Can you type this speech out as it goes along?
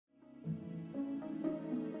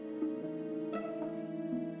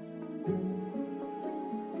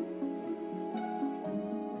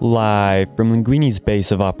Live from Linguini's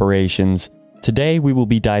base of operations, today we will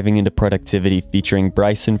be diving into productivity featuring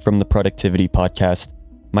Brison from the Productivity Podcast,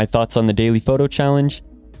 my thoughts on the daily photo challenge,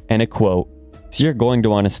 and a quote. So you're going to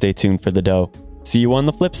want to stay tuned for the dough. See you on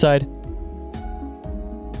the flip side.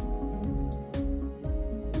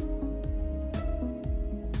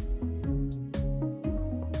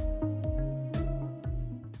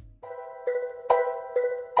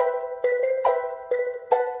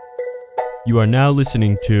 You are now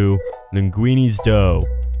listening to Linguini's Dough.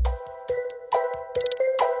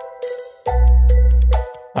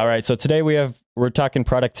 All right, so today we're talking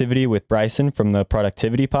productivity with Brison from the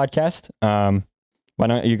Productivity Podcast. Why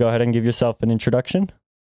don't you go ahead and give yourself an introduction?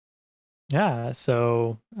 Yeah,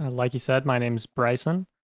 so like you said, my name's Brison.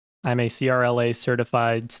 I'm a CRLA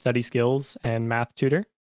certified study skills and math tutor.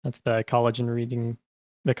 That's the College Reading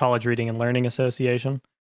and Learning Association.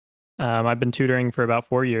 I've been tutoring for about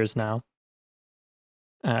 4 years now.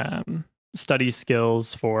 Study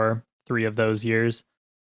skills for 3 of those years.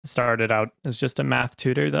 Started out as just a math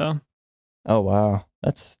tutor though. Oh wow,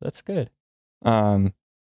 that's good. Would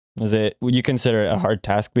you consider it a hard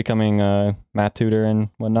task becoming a math tutor and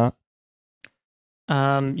whatnot?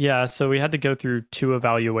 Yeah, so we had to go through 2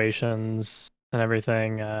 evaluations and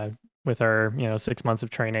everything with our 6 months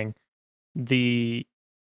of training. I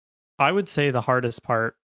would say the hardest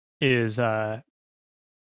part is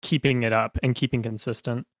keeping it up and keeping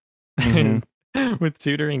consistent. Mm-hmm. With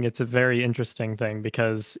tutoring, it's a very interesting thing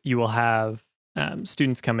because you will have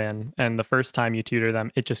students come in and the first time you tutor them,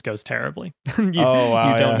 it just goes terribly. You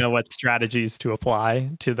don't know what strategies to apply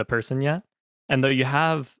to the person yet. And though you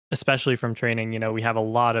have, especially from training, we have a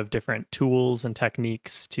lot of different tools and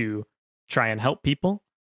techniques to try and help people,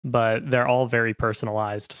 but they're all very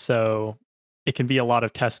personalized. So it can be a lot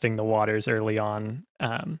of testing the waters early on.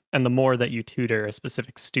 And the more that you tutor a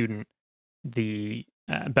specific student, the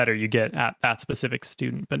better you get at that specific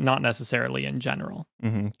student, but not necessarily in general.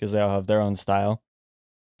 Because they all have their own style.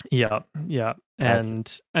 Yeah.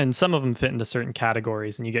 And some of them fit into certain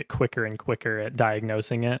categories and you get quicker and quicker at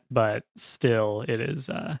diagnosing it, but still it is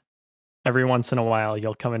every once in a while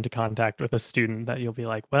you'll come into contact with a student that you'll be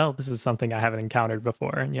like, well, this is something I haven't encountered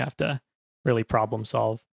before, and you have to really problem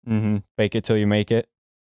solve. Fake it till you make it.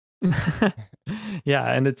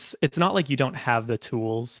 Yeah, and it's not like you don't have the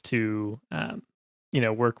tools to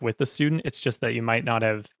work with the student. It's just that you might not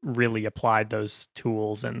have really applied those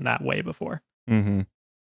tools in that way before.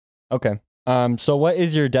 Okay. So what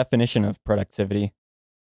is your definition of productivity?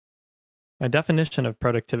 My definition of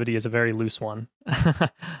productivity is a very loose one.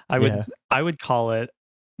 I would call it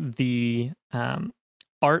the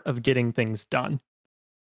art of getting things done.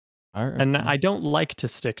 And I don't like to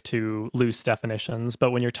stick to loose definitions,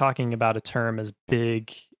 but when you're talking about a term as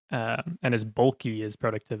big and as bulky as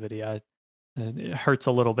productivity, it hurts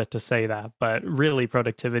a little bit to say that, but really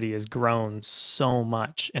productivity has grown so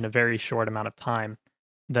much in a very short amount of time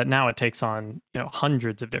that now it takes on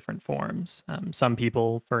hundreds of different forms. Some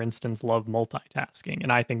people, for instance, love multitasking,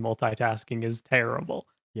 and I think multitasking is terrible.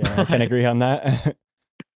 Yeah, I can agree on that.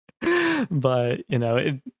 But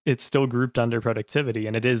it's still grouped under productivity,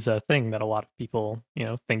 and it is a thing that a lot of people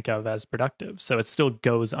think of as productive, so it still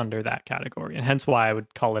goes under that category, and hence why I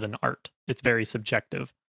would call it an art. It's very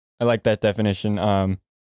subjective. I like that definition.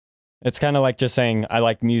 It's kind of like just saying I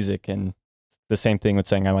like music, and the same thing with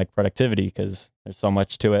saying I like productivity because there's so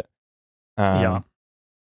much to it. So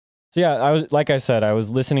yeah, I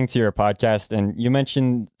was listening to your podcast and you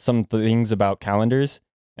mentioned some things about calendars,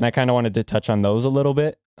 and I kind of wanted to touch on those a little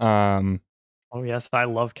bit. Oh yes, I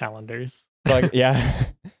love calendars. Yeah,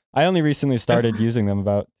 I only recently started using them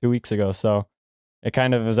about 2 weeks ago, so it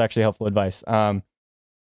kind of was actually helpful advice.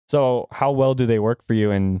 So how well do they work for you?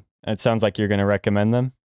 And it sounds like you're going to recommend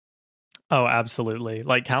them. Oh, absolutely.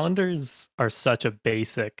 Like calendars are such a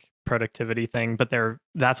basic productivity thing, but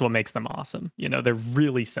that's what makes them awesome. They're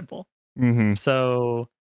really simple. So,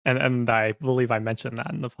 and I believe I mentioned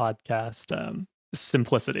that in the podcast,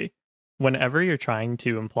 simplicity. Whenever you're trying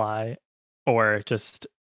to imply or just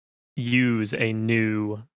use a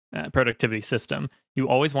new productivity system, you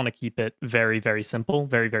always want to keep it very, very simple,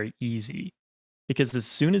 very, very easy. Because as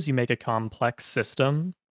soon as you make a complex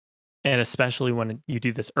system, and especially when you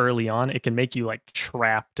do this early on, it can make you like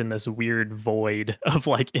trapped in this weird void of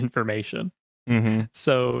like information.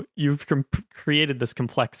 So you've created this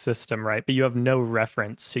complex system, right? But you have no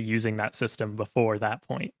reference to using that system before that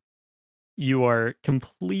point. You are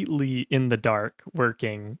completely in the dark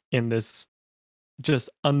working in this just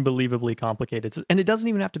unbelievably complicated, and it doesn't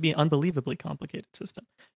even have to be an unbelievably complicated system.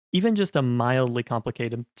 Even just a mildly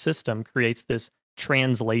complicated system creates this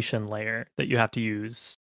translation layer that you have to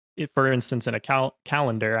use for instance, in a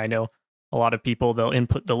calendar, I know a lot of people, they'll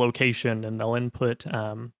input the location and they'll input,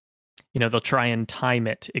 they'll try and time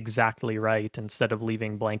it exactly right instead of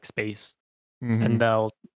leaving blank space. Mm-hmm. And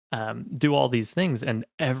they'll do all these things. And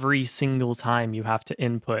every single time you have to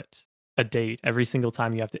input a date, every single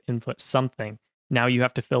time you have to input something, now you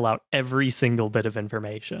have to fill out every single bit of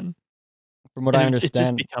information. From what And I it just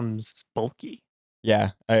understand, becomes bulky.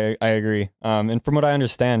 yeah, I agree. And from what I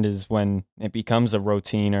understand is when it becomes a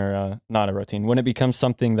routine or not a routine, when it becomes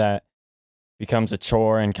something that becomes a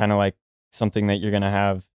chore and kind of like something that you're gonna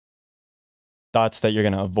have thoughts that you're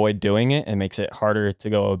gonna avoid doing it, it makes it harder to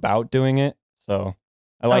go about doing it. So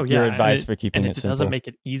I Oh like your yeah, advice for keeping and it it doesn't simple. make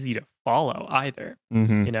it easy to follow either.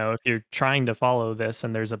 Mm-hmm. If you're trying to follow this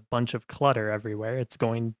and there's a bunch of clutter everywhere, it's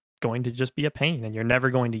going to just be a pain, and you're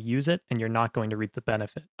never going to use it, and you're not going to reap the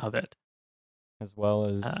benefit of it. As well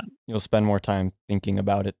as Uh, you'll spend more time thinking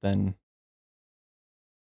about it than.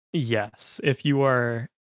 yes, if you are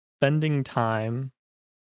spending time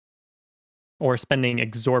or spending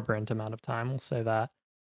exorbitant amount of time, we'll say that,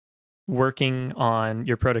 working on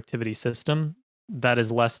your productivity system, that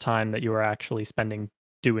is less time that you are actually spending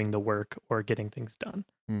doing the work or getting things done.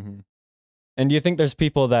 Mm-hmm. And do you think there's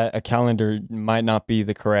people that a calendar might not be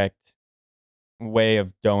the correct way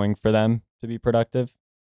of going for them to be productive?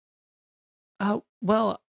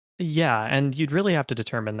 Well, yeah, and you'd really have to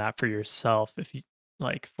determine that for yourself if you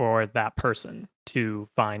like for that person to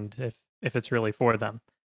find if it's really for them.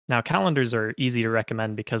 Now, calendars are easy to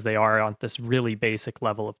recommend because they are on this really basic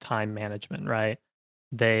level of time management, right?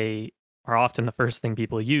 They are often the first thing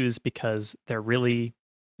people use because they're really,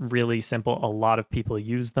 really simple. A lot of people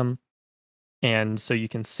use them. And so you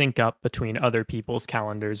can sync up between other people's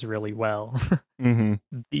calendars really well. Mm-hmm.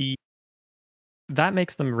 the That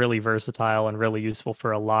makes them really versatile and really useful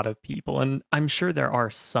for a lot of people. And I'm sure there are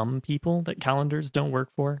some people that calendars don't work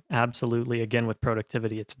for. Absolutely. Again, with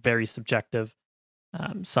productivity, it's very subjective.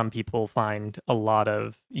 Some people find a lot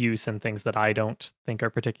of use in things that I don't think are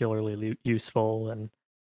particularly useful, and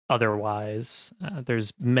otherwise,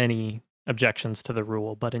 there's many objections to the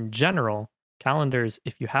rule. But in general, calendars,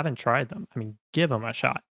 if you haven't tried them, I mean, give them a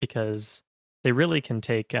shot because they really can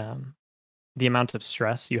take the amount of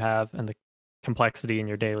stress you have and the complexity in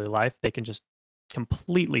your daily life. They can just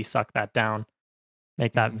completely suck that down,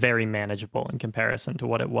 make that Mm-hmm. very manageable in comparison to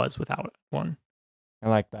what it was without one. I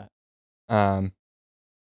like that. Um,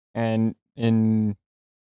 and in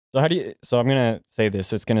so how do you? So I'm gonna say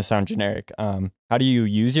this. It's gonna sound generic. How do you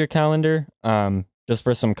use your calendar? Just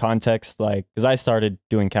for some context, like because I started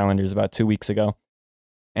doing calendars about 2 weeks ago,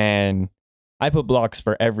 and I put blocks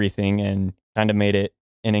for everything and kind of made it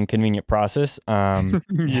an inconvenient process.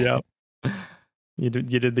 Yep. You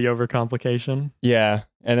did the overcomplication. Yeah,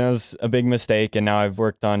 and it was a big mistake, and now I've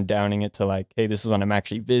worked on downing it to like, hey, this is when I'm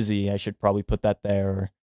actually busy. I should probably put that there or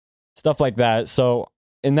stuff like that. So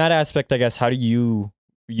in that aspect, I guess, how do you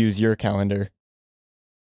use your calendar?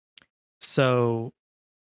 So,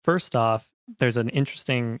 first off, there's an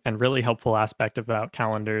interesting and really helpful aspect about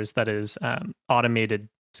calendars that is automated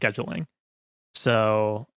scheduling.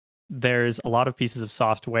 So, there's a lot of pieces of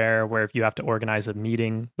software where if you have to organize a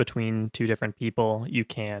meeting between two different people, you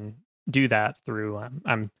can do that through. I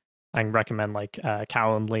can recommend like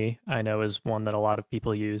Calendly. I know is one that a lot of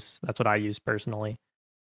people use. That's what I use personally.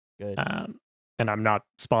 Good. Um, and I'm not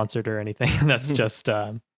sponsored or anything. That's just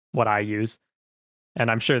what I use. And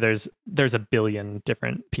I'm sure there's a billion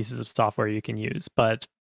different pieces of software you can use, but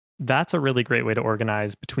that's a really great way to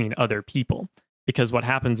organize between other people. Because what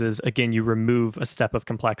happens is, again, you remove a step of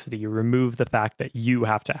complexity. You remove the fact that you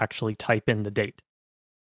have to actually type in the date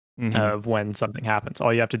Mm-hmm. of when something happens.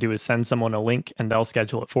 All you have to do is send someone a link and they'll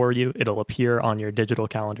schedule it for you. It'll appear on your digital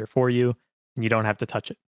calendar for you, and you don't have to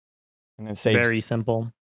touch it. And it saves Very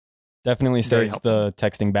simple, definitely very saves helpful. the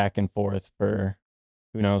texting back and forth for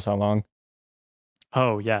who knows how long.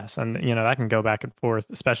 Oh, yes. And, that can go back and forth,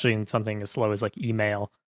 especially in something as slow as like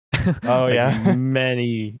email. Oh Like yeah.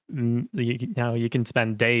 you can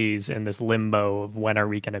spend days in this limbo of when are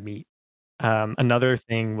we going to meet. Another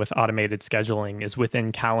thing with automated scheduling is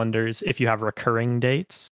within calendars, if you have recurring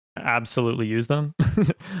dates, absolutely use them.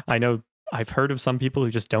 I know I've heard of some people who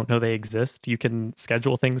just don't know they exist. You can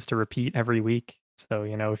schedule things to repeat every week. So,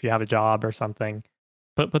 if you have a job or something,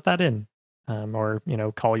 put that in. Or,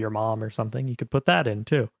 call your mom or something. You could put that in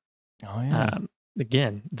too. Oh yeah. Um,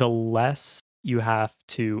 Again, the less you have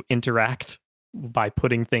to interact by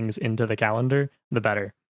putting things into the calendar, the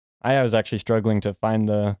better. I was actually struggling to find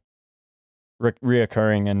the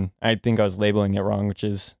reoccurring, and I think I was labeling it wrong, which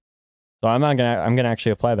is so I'm gonna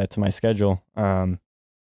actually apply that to my schedule. I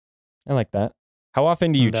like that. How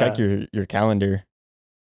often do you And check your calendar?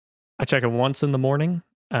 I check it once in the morning,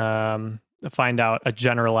 find out a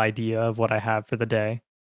general idea of what I have for the day.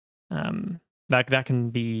 That can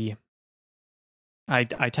be. I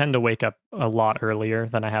tend to wake up a lot earlier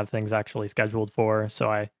than I have things actually scheduled for, so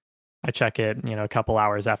I check it, a couple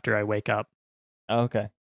hours after I wake up. Okay.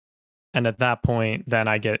 And at that point, then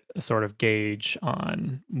I get a sort of gauge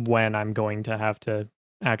on when I'm going to have to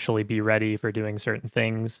actually be ready for doing certain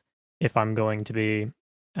things. If I'm going to be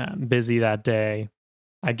busy that day,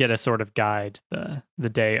 I get a sort of guide the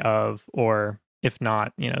day of, or if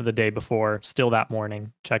not, the day before, still that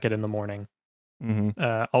morning, check it in the morning.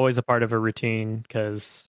 Always a part of a routine,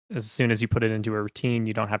 because as soon as you put it into a routine,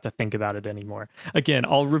 you don't have to think about it anymore. Again,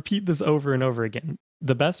 I'll repeat this over and over again.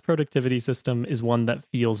 The best productivity system is one that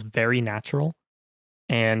feels very natural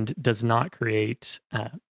and does not create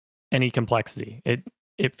any complexity.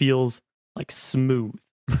 It feels like smooth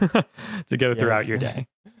to go throughout your day.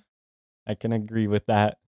 I can agree with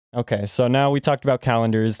that. Okay, so now we talked about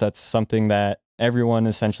calendars. That's something that everyone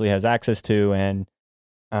essentially has access to, and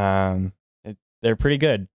they're pretty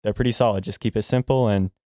good. They're pretty solid. Just keep it simple,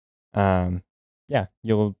 and yeah,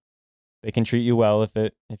 they can treat you well if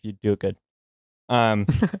you do it good. But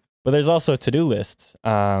there's also to-do lists.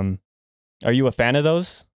 Are you a fan of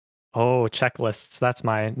those? Oh, checklists. That's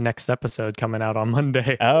my next episode coming out on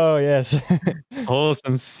Monday. Oh, yes. Oh,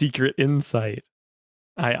 some secret insight.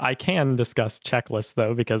 I can discuss checklists,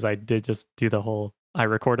 though, because I did just I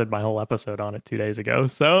recorded my whole episode on it 2 days ago.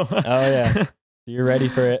 So, oh, yeah. You're ready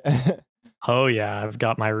for it. Oh, yeah. I've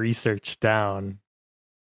got my research down.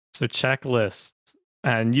 So, checklists.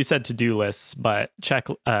 And you said to-do lists, but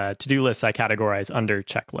to-do lists I categorize under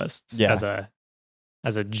checklists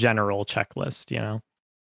as a general checklist,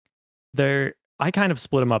 I kind of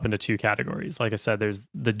split them up into two categories. Like I said, there's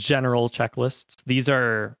the general checklists. These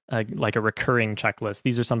are like a recurring checklist.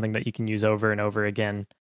 These are something that you can use over and over again,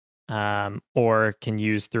 or can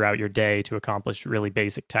use throughout your day to accomplish really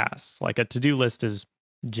basic tasks. Like a to-do list is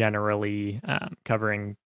generally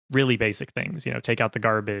covering really basic things, take out the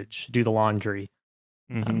garbage, do the laundry,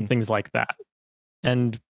 things like that.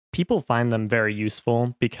 And people find them very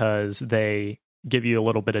useful because they give you a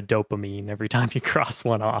little bit of dopamine every time you cross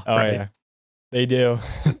one off. Oh, right? Yeah. They do.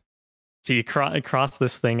 So you cross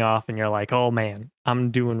this thing off and you're like, oh man, I'm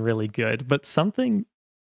doing really good. But something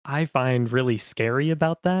I find really scary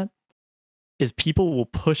about that is people will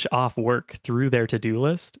push off work through their to-do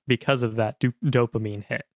list because of that dopamine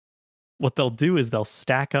hit. What they'll do is they'll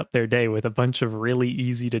stack up their day with a bunch of really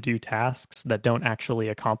easy to do tasks that don't actually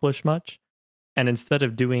accomplish much. And instead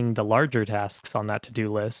of doing the larger tasks on that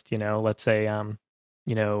to-do list, let's say,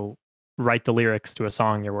 write the lyrics to a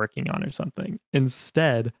song you're working on or something.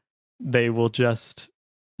 Instead, they will just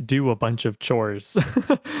do a bunch of chores.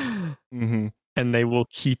 And they will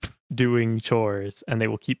keep doing chores, and they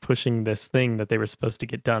will keep pushing this thing that they were supposed to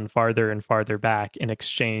get done farther and farther back in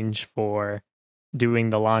exchange for doing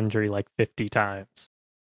the laundry like 50 times.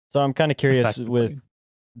 So I'm kind of curious with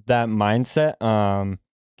that mindset,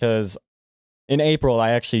 because in April,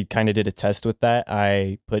 I actually kind of did a test with that.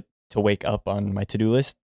 I put to wake up on my to-do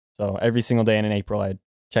list. So every single day in April, I'd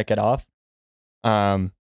check it off.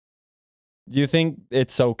 Do you think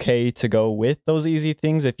it's okay to go with those easy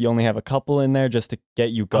things if you only have a couple in there just to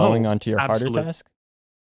get you going onto your harder task?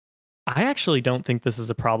 I actually don't think this is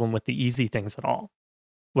a problem with the easy things at all.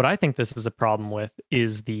 What I think this is a problem with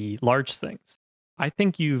is the large things. I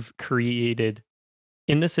think in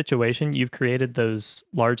this situation, you've created those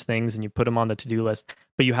large things and you put them on the to-do list,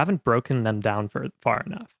 but you haven't broken them down far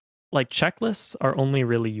enough. Like checklists are only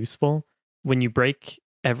really useful when you break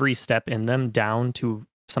every step in them down to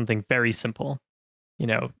something very simple.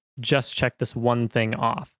 Just check this one thing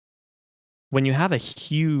off. When you have a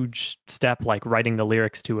huge step like writing the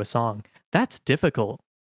lyrics to a song, that's difficult.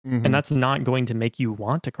 And that's not going to make you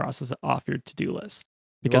want to cross this off your to-do list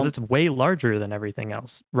because it's way larger than everything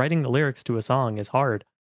else. Writing the lyrics to a song is hard.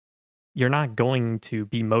 You're not going to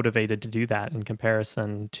be motivated to do that in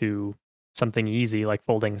comparison to something easy like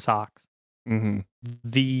folding socks.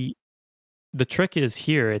 The trick is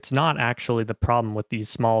here, it's not actually the problem with these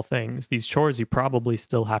small things. These chores you probably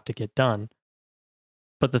still have to get done.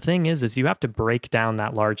 But the thing is you have to break down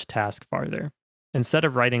that large task farther. Instead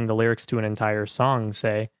of writing the lyrics to an entire song,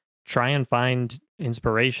 say, try and find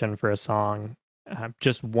inspiration for a song.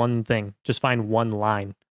 Just one thing. Just find one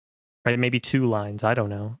line. Right? Maybe 2 lines. I don't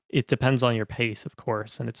know. It depends on your pace, of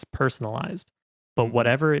course, and it's personalized. But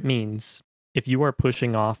whatever it means, if you are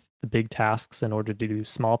pushing off the big tasks in order to do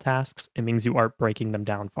small tasks, it means you aren't breaking them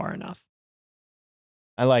down far enough.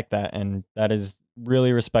 I like that, and that is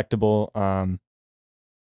really respectable.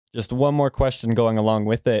 Just one more question going along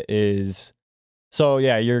with it is, So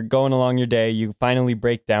yeah, you're going along your day. You finally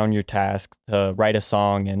break down your task to write a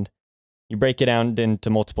song, and you break it down into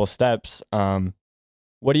multiple steps.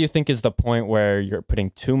 What do you think is the point where you're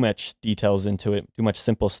putting too much details into it, too much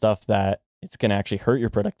simple stuff that it's going to actually hurt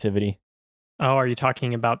your productivity? Oh, are you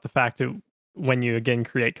talking about the fact that when you again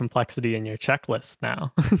create complexity in your checklist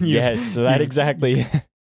now, Yes, so that exactly.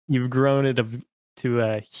 you've grown it to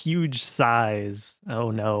a huge size.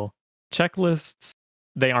 Oh no. Checklists,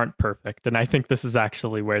 they aren't perfect. And I think this is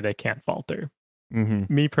actually where they can't falter.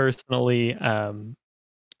 Me personally,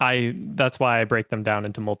 that's why I break them down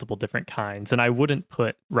into multiple different kinds. And I wouldn't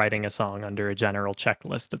put writing a song under a general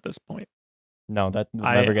checklist at this point. No, that will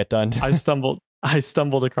never get done. I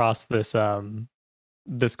stumbled across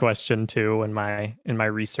this question too in my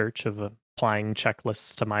research of applying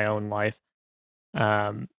checklists to my own life.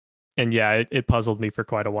 And yeah, it puzzled me for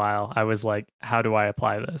quite a while. I was like, how do I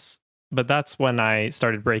apply this? But that's when I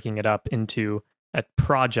started breaking it up into a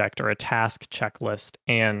project or a task checklist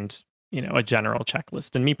and, a general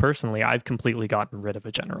checklist. And me personally, I've completely gotten rid of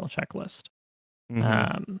a general checklist.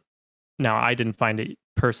 Now, I didn't find it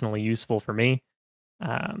personally useful for me.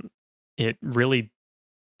 It really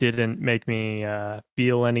didn't make me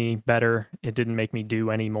feel any better. It didn't make me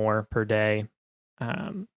do any more per day.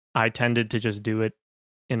 I tended to just do it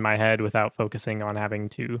in my head without focusing on having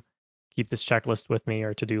to keep this checklist with me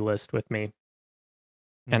or to-do list with me.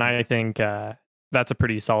 And I think that's a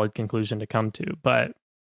pretty solid conclusion to come to. But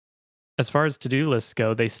as far as to-do lists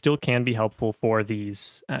go, they still can be helpful for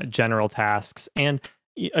these general tasks. And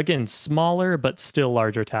again, smaller but still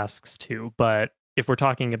larger tasks too. But if we're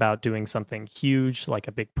talking about doing something huge, like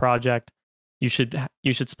a big project, you should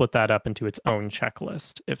split that up into its own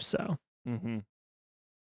checklist, if so.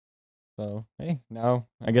 So, hey, now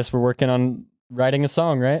I guess we're working on writing a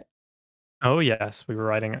song, right? Oh, yes, we were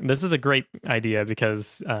writing. This is a great idea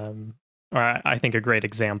because, or I think a great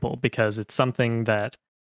example because it's something that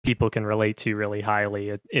people can relate to really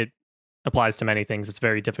highly. It applies to many things. It's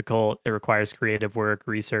very difficult. It requires creative work,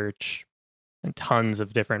 research, and tons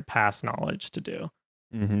of different past knowledge to do.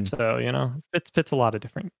 So, it fits a lot of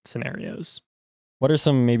different scenarios. What are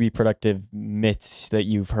some maybe productive myths that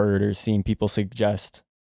you've heard or seen people suggest?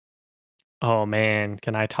 Oh man,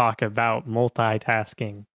 can I talk about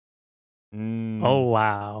multitasking? Oh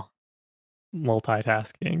wow.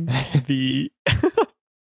 Multitasking.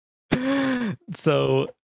 So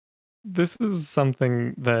this is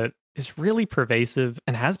something that is really pervasive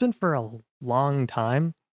and has been for a long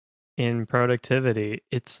time in productivity.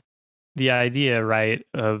 It's the idea, right,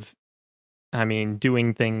 of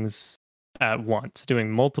doing things at once, doing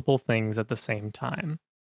multiple things at the same time.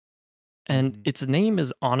 And its name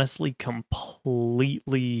is honestly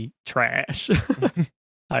completely trash,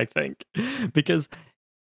 I think. Because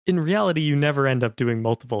in reality, you never end up doing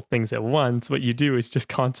multiple things at once. What you do is just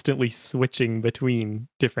constantly switching between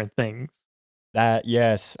different things.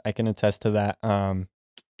 Yes, I can attest to that.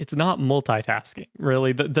 It's not multitasking,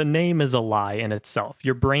 really. The name is a lie in itself.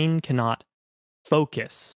 Your brain cannot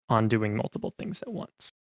focus on doing multiple things at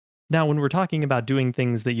once. Now, when we're talking about doing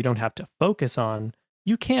things that you don't have to focus on,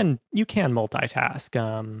 you can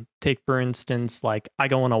multitask. Take for instance, like I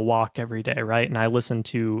go on a walk every day, right? And I listen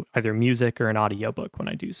to either music or an audiobook when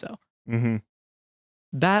I do so.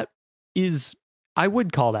 That is, I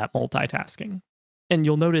would call that multitasking. And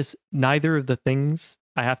you'll notice neither of the things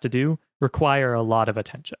I have to do require a lot of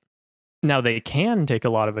attention. Now, they can take a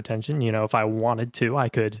lot of attention. If I wanted to, I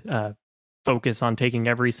could focus on taking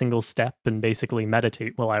every single step and basically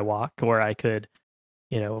meditate while I walk, or I could,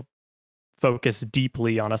 focus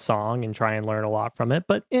deeply on a song and try and learn a lot from it.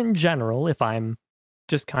 But in general, if I'm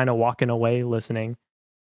just kind of walking away listening,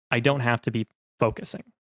 I don't have to be focusing.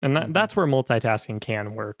 And that's where multitasking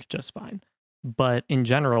can work just fine. But in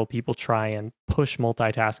general, people try and push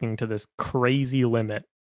multitasking to this crazy limit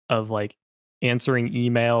of like answering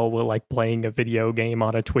email while like playing a video game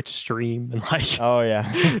on a Twitch stream and like oh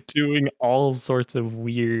yeah, doing all sorts of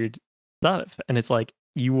weird stuff. And it's like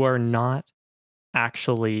you are not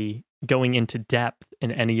actually going into depth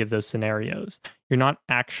in any of those scenarios. You're not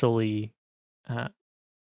actually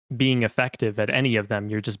being effective at any of them.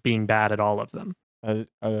 You're just being bad at all of them.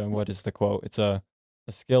 What is the quote? It's a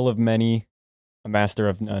skill of many, a master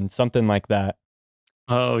of none, something like that.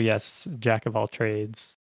 Oh yes, jack of all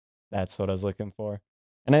trades. That's what I was looking for.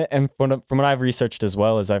 And from what I've researched as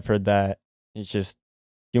well, is I've heard that it's just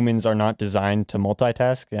humans are not designed to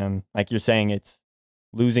multitask. And like you're saying, it's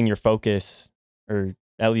losing your focus, or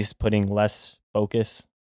at least putting less focus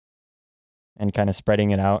and kind of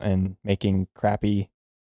spreading it out and making crappy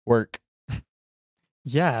work.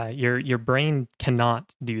 Yeah, your brain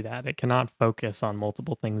cannot do that. It cannot focus on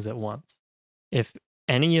multiple things at once. if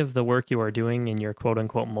any of the work you are doing in your quote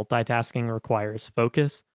unquote multitasking requires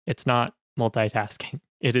focus, it's not multitasking.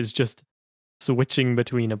 It is just switching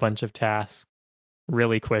between a bunch of tasks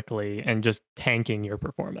really quickly and just tanking your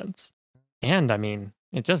performance. And I mean,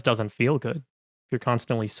 it just doesn't feel good. If you're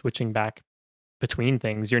constantly switching back between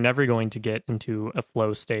things, you're never going to get into a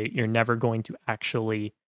flow state. You're never going to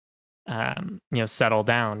actually settle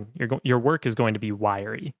down. Your work is going to be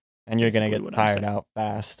wiry. And you're going to get tired out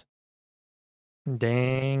fast.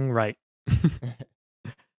 Dang right.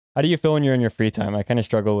 How do you feel when you're in your free time? I kind of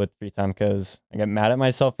struggle with free time because I get mad at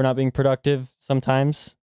myself for not being productive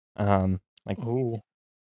sometimes. Oh,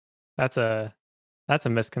 that's a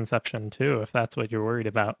misconception too, if that's what you're worried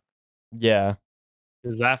about. Yeah.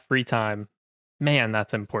 Is that free time, man,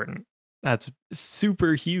 that's important. That's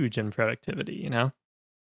super huge in productivity, you know?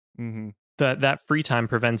 Mm-hmm. That free time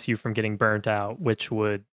prevents you from getting burnt out, which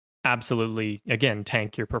would absolutely, again,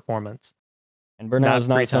 tank your performance. And burnout is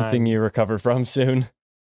not something you recover from soon.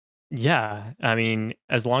 Yeah. I mean,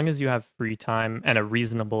 as long as you have free time and a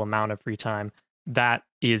reasonable amount of free time, that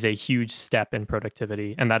is a huge step in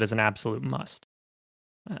productivity. And that is an absolute must.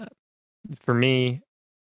 For me,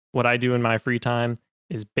 what I do in my free time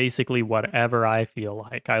is basically whatever I feel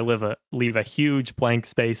like. I leave a huge blank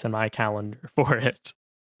space in my calendar for it.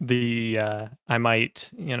 I might,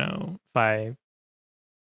 if I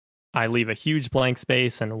leave a huge blank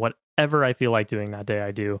space, and whatever I feel like doing that day,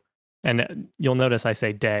 I do. And you'll notice I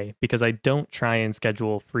say day because I don't try and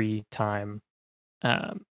schedule free time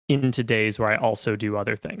into days where I also do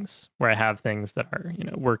other things, where I have things that are,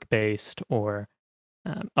 work based or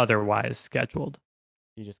otherwise scheduled.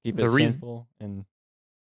 You just keep it simple and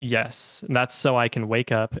yes, and that's so I can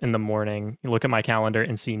wake up in the morning, look at my calendar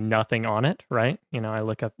and see nothing on it, right? I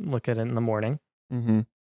look at it in the morning. Mm-hmm.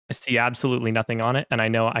 I see absolutely nothing on it, and I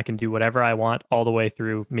know I can do whatever I want all the way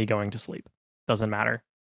through me going to sleep. Doesn't matter.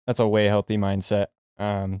 That's a way healthy mindset.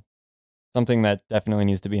 Something that definitely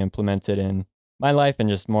needs to be implemented in my life and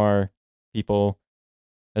just more people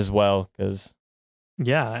as well. Because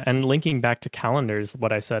yeah, and linking back to calendars,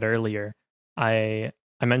 what I said earlier, I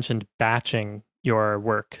mentioned batching your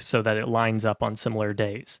work so that it lines up on similar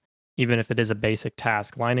days. Even if it is a basic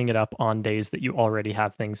task, lining it up on days that you already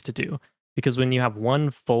have things to do. Because when you have one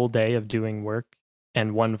full day of doing work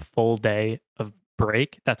and one full day of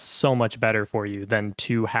break, that's so much better for you than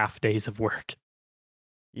 2 half days of work.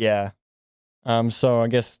 Yeah. So I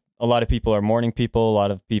guess a lot of people are morning people, a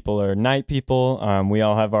lot of people are night people. We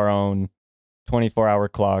all have our own 24-hour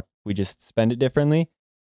clock. We just spend it differently.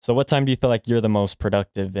 So what time do you feel like you're the most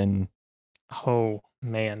productive in? Oh,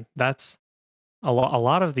 man, that's a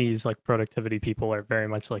lot of these like productivity people are very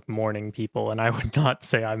much like morning people, and I would not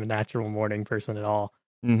say I'm a natural morning person at all.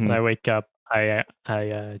 Mm-hmm. When I wake up, I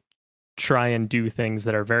try and do things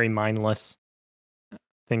that are very mindless,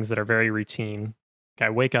 things that are very routine. I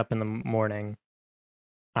wake up in the morning,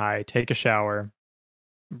 I take a shower,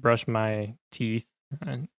 brush my teeth,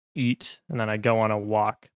 and eat, and then I go on a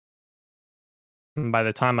walk. And by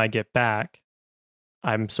the time I get back,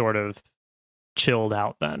 I'm sort of chilled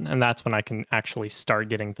out then, and that's when I can actually start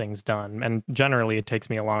getting things done. And generally it takes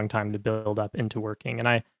me a long time to build up into working, and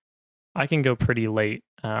I can go pretty late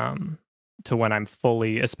to when I'm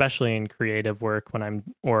fully, especially in creative work,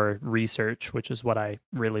 or research, which is what I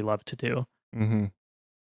really love to do. Mm-hmm.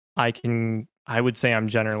 I would say I'm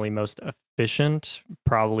generally most efficient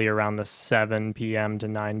probably around the 7 p.m. to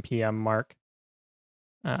 9 p.m. mark.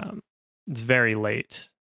 It's very late.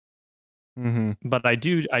 Mm-hmm. But I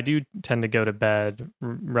do tend to go to bed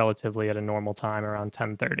relatively at a normal time around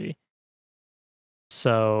 10:30.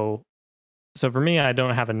 So for me, I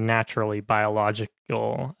don't have a naturally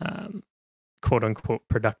biological quote unquote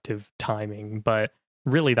productive timing, but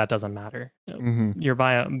really that doesn't matter. Mm-hmm. Your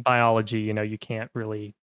biology, you can't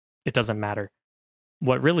really, it doesn't matter.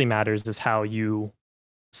 What really matters is how you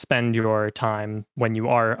spend your time when you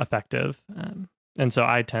are effective. And so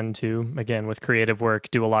I tend to, again, with creative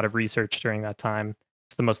work, do a lot of research during that time.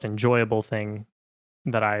 It's the most enjoyable thing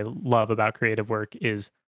that I love about creative work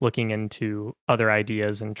is looking into other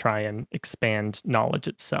ideas and try and expand knowledge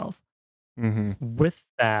itself. Mm-hmm. With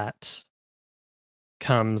that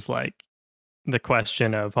comes like the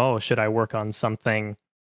question of, oh, should I work on something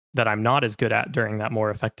that I'm not as good at during that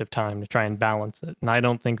more effective time to try and balance it? And I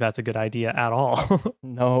don't think that's a good idea at all.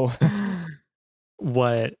 No.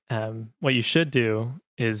 What you should do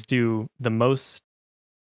is do the most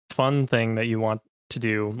fun thing that you want to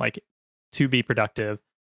do, like to be productive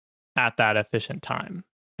at that efficient time.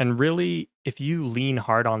 And really, if you lean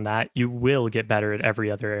hard on that, you will get better at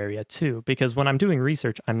every other area too. Because when I'm doing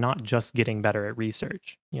research, I'm not just getting better at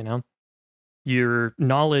research, your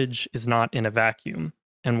knowledge is not in a vacuum.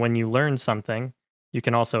 And when you learn something, you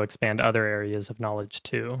can also expand other areas of knowledge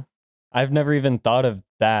too. I've never even thought of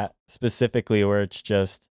that specifically, where it's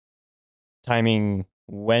just timing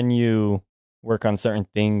when you work on certain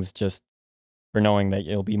things, just for knowing that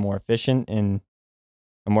you'll be more efficient. And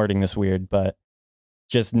I'm wording this weird, but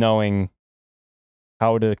just knowing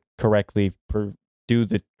how to correctly do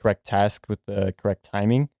the correct task with the correct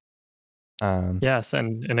timing. Yes,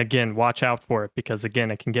 and again, watch out for it, because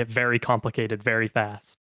again, it can get very complicated very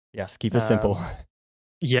fast. Yes, keep it simple.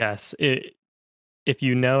 Yes, if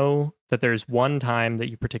you know that there's one time that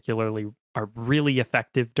you particularly are really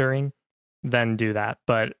effective during, then do that.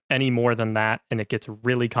 But any more than that, and it gets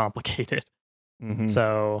really complicated. Mm-hmm.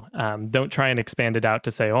 So don't try and expand it out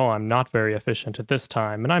to say, oh, I'm not very efficient at this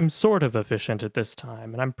time, and I'm sort of efficient at this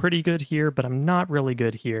time, and I'm pretty good here, but I'm not really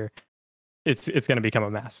good here. It's going to become a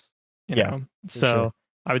mess. You know? So sure.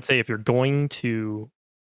 I would say if you're going to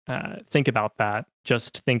think about that,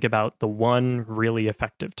 just think about the one really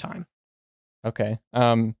effective time. Okay.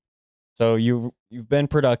 So you've been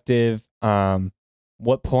productive.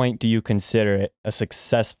 What point do you consider it a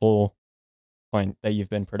successful point that you've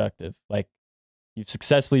been productive? Like, you've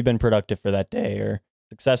successfully been productive for that day, or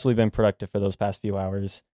successfully been productive for those past few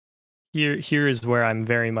hours? Here is where I'm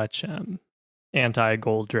very much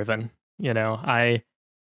anti-goal driven. You know, I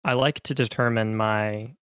like to determine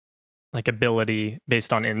my ability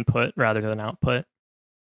based on input rather than output.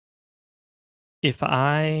 If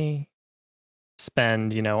I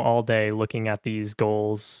spend all day looking at these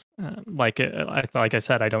goals, like I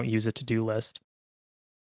said, I don't use a to-do list.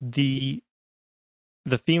 The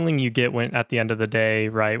feeling you get when at the end of the day,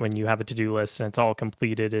 right, when you have a to-do list and it's all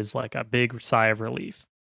completed, is like a big sigh of relief.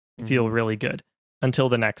 You feel really good until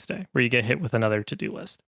the next day where you get hit with another to-do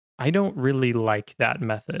list. I don't really like that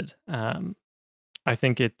method. I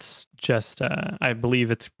think it's just, I believe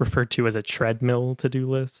it's referred to as a treadmill to-do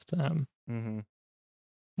list,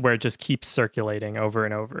 where it just keeps circulating over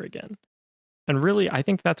and over again. And really, I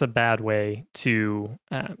think that's a bad way to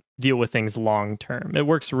deal with things long term. It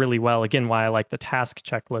works really well. Again, why I like the task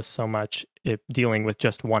checklist so much, dealing with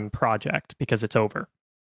just one project, because it's over.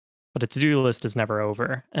 But a to-do list is never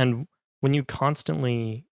over. And when you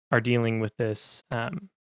constantly are dealing with this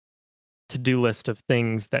to-do list of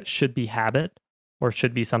things that should be habit, or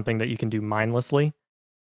should be something that you can do mindlessly,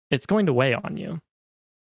 it's going to weigh on you.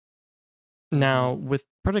 Now, with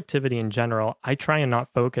productivity in general, I try and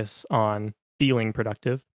not focus on feeling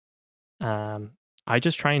productive. I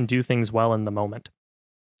just try and do things well in the moment.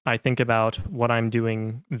 I think about what I'm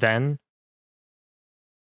doing then,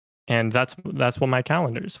 and that's what my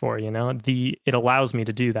calendar is for. It allows me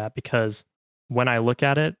to do that, because when I look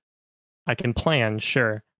at it, I can plan,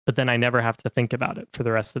 sure, but then I never have to think about it for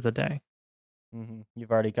the rest of the day.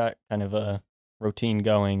 You've already got kind of a routine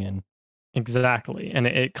going, and exactly, and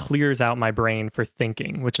it clears out my brain for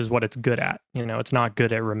thinking, which is what it's good at. It's not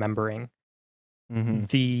good at remembering. When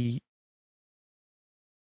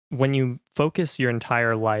you focus your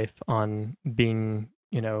entire life on being,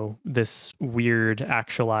 this weird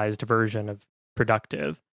actualized version of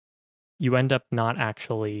productive, you end up not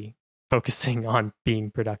actually focusing on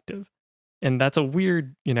being productive. And that's a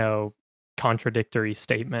weird, contradictory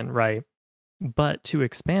statement, right? But to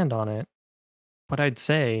expand on it, what I'd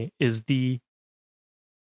say is the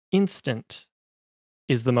instant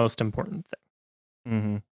is the most important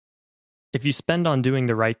thing. If you spend on doing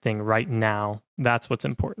the right thing right now, that's what's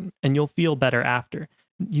important. And you'll feel better after.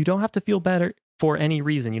 You don't have to feel better for any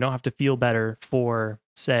reason. You don't have to feel better for,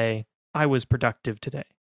 say, I was productive today.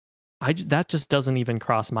 That just doesn't even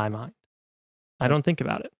cross my mind. I don't think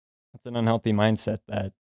about it. It's an unhealthy mindset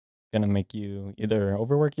that's going to make you either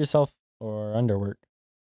overwork yourself or underwork.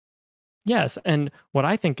 Yes, and what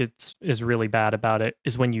I think is really bad about it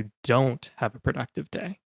is when you don't have a productive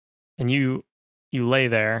day, and you lay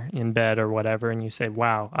there in bed or whatever, and you say,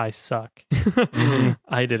 wow, I suck.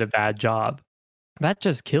 I did a bad job. That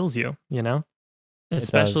just kills you,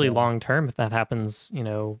 especially long term. If that happens,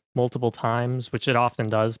 multiple times, which it often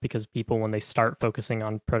does, because people, when they start focusing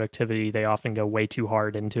on productivity, they often go way too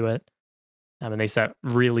hard into it. And they set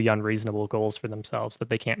really unreasonable goals for themselves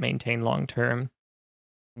that they can't maintain long term.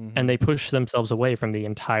 And they push themselves away from the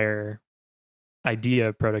entire idea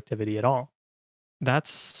of productivity at all.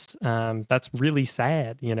 That's really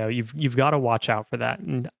sad. You've got to watch out for that.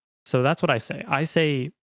 And so that's what I say. I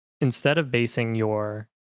say, instead of basing your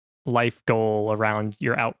life goal around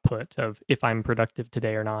your output of if I'm productive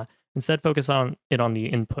today or not, instead focus on it on the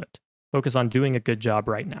input. Focus on doing a good job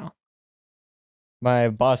right now. My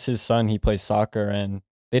boss's son, he plays soccer, and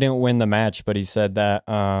they didn't win the match, but he said that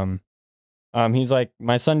he's like,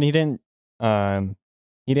 my son, he didn't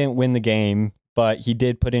He didn't win the game, but he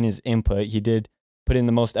did put in his input. He did put in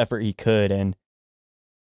the most effort he could, and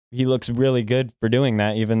he looks really good for doing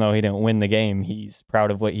that. Even though he didn't win the game, he's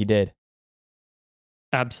proud of what he did.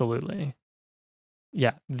 Absolutely.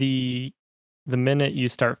 Yeah. The minute you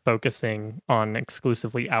start focusing on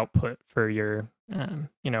exclusively output for your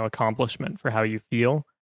accomplishment, for how you feel,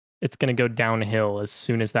 it's going to go downhill as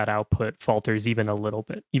soon as that output falters even a little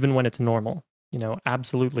bit, even when it's normal.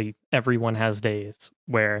 Absolutely everyone has days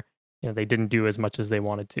where they didn't do as much as they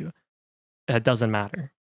wanted to. That doesn't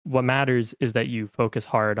matter. What matters is that you focus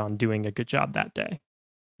hard on doing a good job that day.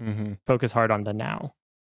 Focus hard on the now.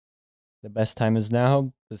 The best time is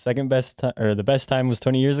now. The second best time, or the best time was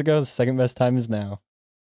 20 years ago. The second best time is now.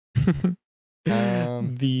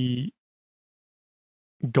 The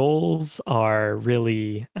goals are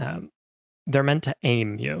really, they're meant to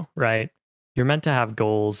aim you, right? You're meant to have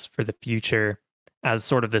goals for the future as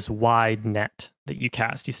sort of this wide net that you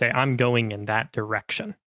cast. You say, I'm going in that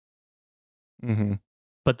direction.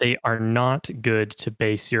 But they are not good to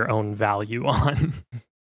base your own value on.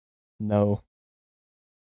 No.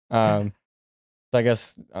 So I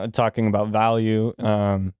guess talking about value,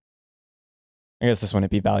 I guess this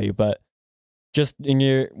wouldn't be value, but just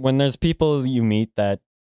when there's people you meet that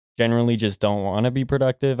generally just don't want to be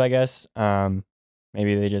productive, I guess,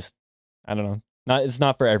 maybe they just, I don't know, it's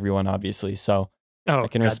not for everyone, obviously. So I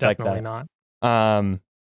can respect definitely that. Not.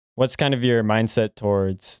 What's kind of your mindset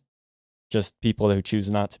towards just people who choose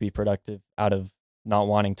not to be productive out of not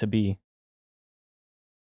wanting to be?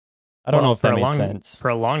 I don't know if that made sense. For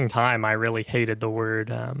a long time, I really hated the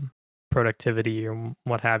word productivity or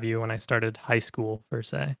what have you when I started high school, per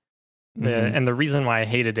se. And the reason why I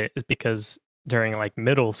hated it is because during like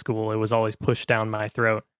middle school, it was always pushed down my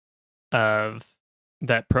throat of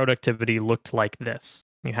that productivity looked like this.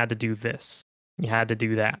 You had to do this. You had to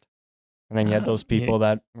do that. And then you had those people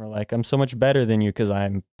that were like, I'm so much better than you because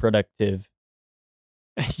I'm productive.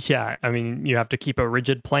 Yeah. I mean, you have to keep a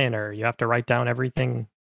rigid planner. You have to write down everything.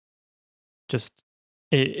 Just,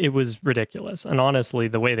 it was ridiculous. And honestly,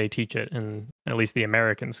 the way they teach it in at least the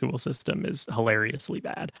American school system is hilariously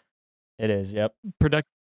bad. It is, yep.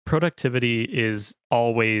 Productivity is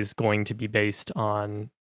always going to be based on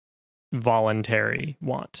voluntary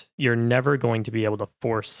want. You're never going to be able to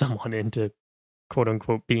force someone into quote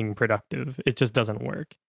unquote being productive. It just doesn't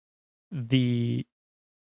work. The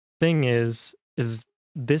thing is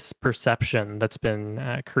this perception that's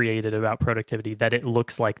been created about productivity, that it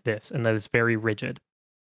looks like this and that it's very rigid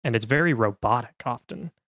and it's very robotic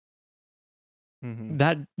often.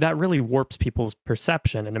 That really warps people's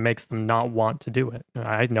perception and it makes them not want to do it.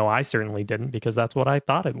 I know I certainly didn't, because that's what I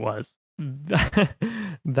thought it was.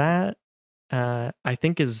 That I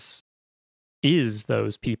think is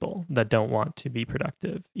those people that don't want to be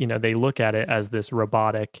productive. They look at it as this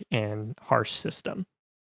robotic and harsh system.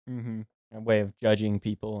 A way of judging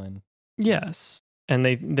people. And yes. And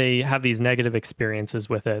they have these negative experiences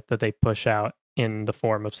with it that they push out in the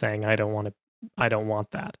form of saying, I don't want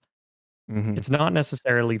that. It's not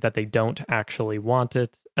necessarily that they don't actually want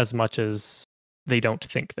it as much as they don't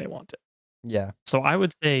think they want it. Yeah. So I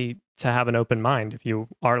would say to have an open mind if you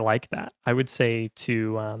are like that. I would say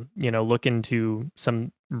to, look into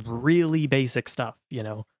some really basic stuff,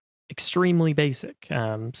 extremely basic.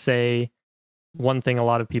 Say one thing a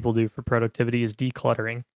lot of people do for productivity is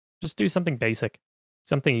decluttering. Just do something basic,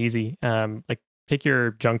 something easy. Like take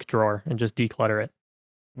your junk drawer and just declutter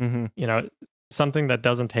it. Something that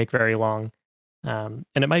doesn't take very long. And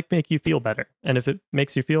it might make you feel better. And if it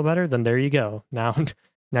makes you feel better, then there you go. Now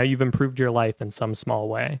you've improved your life in some small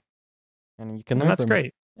way. And you can learn that's from great.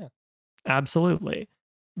 It. Yeah. Absolutely.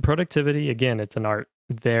 Productivity, again, it's an art.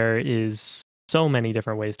 There is so many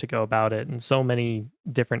different ways to go about it and so many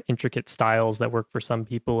different intricate styles that work for some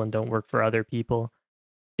people and don't work for other people.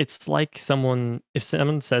 It's like if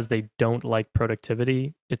someone says they don't like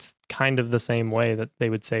productivity, it's kind of the same way that they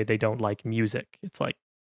would say they don't like music. It's like,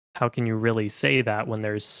 how can you really say that when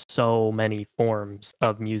there's so many forms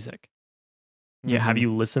of music? Yeah, have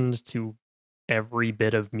you listened to every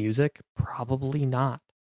bit of music? Probably not.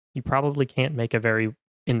 You probably can't make a very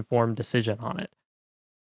informed decision on it.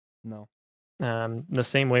 No. The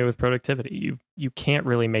same way with productivity. You can't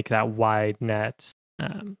really make that wide net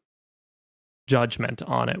judgment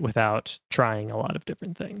on it without trying a lot of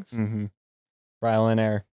different things. Trial and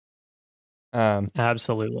error.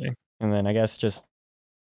 Absolutely. And then I guess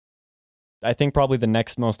I think probably the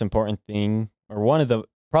next most important thing, or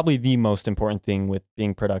probably the most important thing with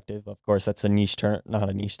being productive, of course, that's a niche term, not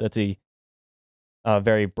a niche, that's a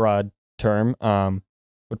very broad term,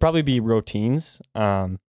 would probably be routines.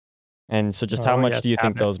 And so just how much do you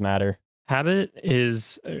think those matter? Habit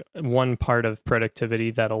is one part of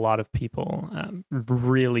productivity that a lot of people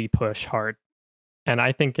really push hard. And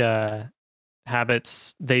I think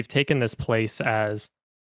habits, they've taken this place as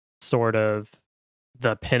sort of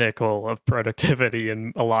the pinnacle of productivity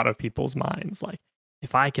in a lot of people's minds. Like,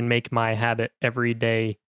 if I can make my habit every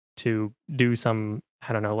day to do some,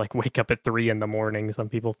 I don't know, like wake up at 3 in the morning, some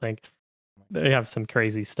people think they have some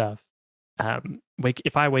crazy stuff.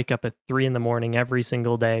 If I wake up at 3 in the morning every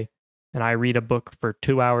single day and I read a book for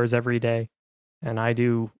 2 hours every day and I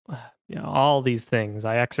do all these things,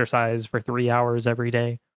 I exercise for 3 hours every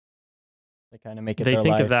day. They kind of make it They their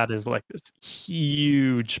think of life. that as like this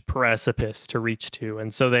huge precipice to reach to.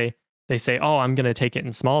 And so they say, "Oh, I'm going to take it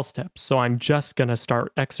in small steps. So I'm just going to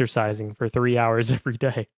start exercising for 3 hours every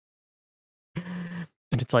day."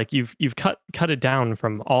 And it's like you've cut it down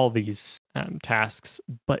from all these tasks,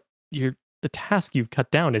 but the task you've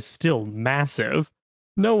cut down is still massive.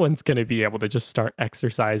 No one's going to be able to just start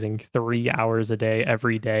exercising 3 hours a day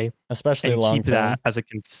every day Especially and long keep term. that as a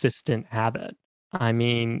consistent habit. I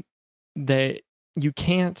mean, they you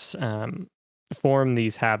can't form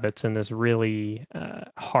these habits in this really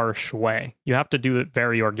harsh way. You have to do it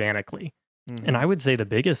very organically. And I would say the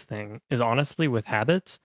biggest thing is honestly with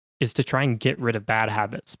habits is to try and get rid of bad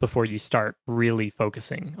habits before you start really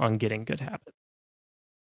focusing on getting good habits.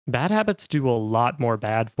 Bad habits do a lot more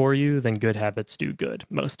bad for you than good habits do good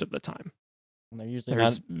most of the time. And they're usually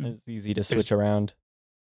not There's as easy to there's switch around.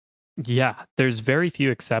 Yeah, there's very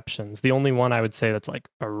few exceptions. The only one I would say that's like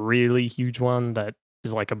a really huge one that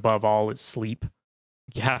is like above all is sleep.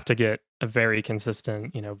 You have to get a very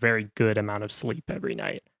consistent, very good amount of sleep every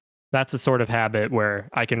night. That's a sort of habit where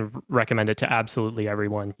I can recommend it to absolutely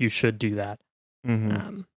everyone. You should do that. Mm-hmm.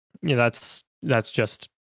 Um, that's just,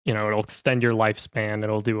 it'll extend your lifespan.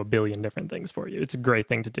 It'll do a billion different things for you. It's a great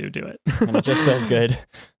thing to do. Do it. And it just feels good.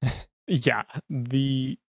 Yeah.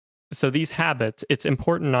 So these habits, it's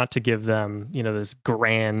important not to give them, this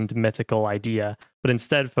grand mythical idea, but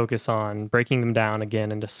instead focus on breaking them down again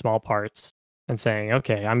into small parts and saying,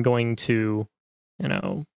 okay, I'm going to, you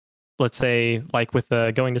know, let's say like with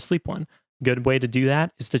the going to sleep one, good way to do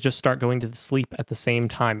that is to just start going to sleep at the same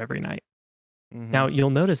time every night. Now, Mm-hmm. you'll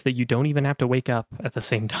notice that you don't even have to wake up at the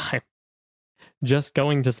same time. Just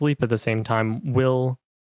going to sleep at the same time will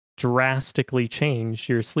drastically change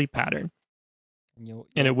your sleep pattern. And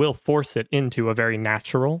And it will force it into a very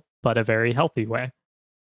natural, but a very healthy way.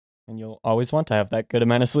 and you'll always want to have that good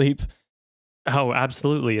amount of sleep. Oh,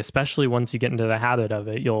 absolutely. Especially once you get into the habit of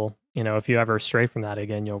it, if you ever stray from that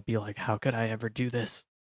again, you'll be like, how could I ever do this?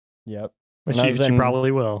 Yep. Which When I you, was which you in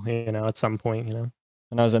probably will, at some point.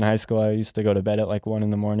 when I was in high school, I used to go to bed at like 1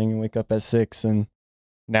 in the morning and wake up at 6, and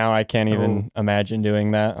now I can't Oh, even imagine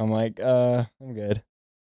doing that. I'm like, I'm good.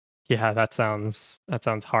 yeah, that sounds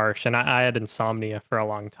harsh. And I had insomnia for a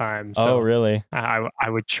long time. Oh, So really? I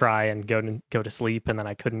would try and go to sleep and then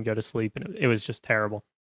I couldn't go to sleep and it was just terrible.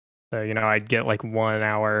 So, I'd get like 1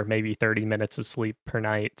 hour, maybe 30 minutes of sleep per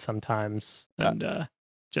night sometimes. Uh, And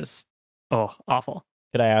just, oh, awful.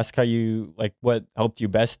 could I ask how you like what helped you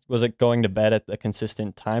best? Was it going to bed at a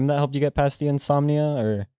consistent time that helped you get past the insomnia,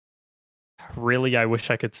 or Really, I wish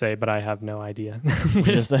I could say, but I have no idea.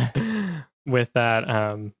 just With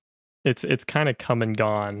that, it's kind of come and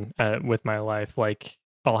gone with my life. Like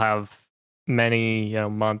I'll have many,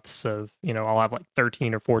 months of, I'll have like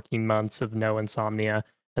 13 or 14 months of no insomnia,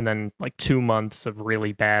 and then like 2 months of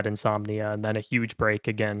really bad insomnia, and then a huge break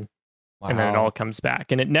again, and then it all wow? comes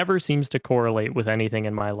back. And it never seems to correlate with anything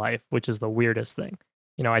in my life, which is the weirdest thing.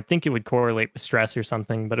 I think it would correlate with stress or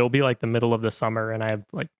something, but it'll be like the middle of the summer and I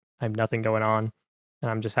have nothing going on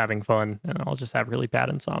and I'm just having fun and I'll just have really bad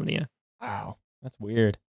insomnia. Wow, that's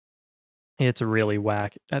weird. It's really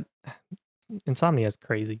whack. Insomnia is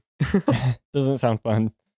crazy. Doesn't sound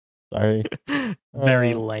fun. Sorry.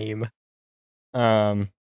 Very Uh, lame. um,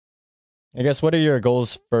 I guess what are your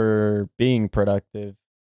goals for being productive?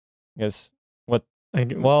 I guess what?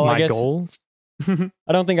 Well, I My guess goals?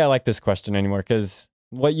 I don't think I like this question anymore because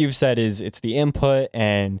what you've said is it's the input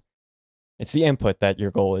and it's the input that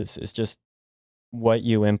your goal is. It's just what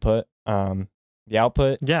you input. The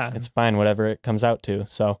output, Yeah. it's fine, whatever it comes out to.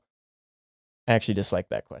 So I actually dislike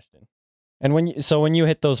that question. And when you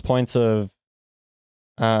hit those points of,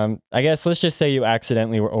 I guess let's just say you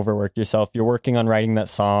accidentally overworked yourself. You're working on writing that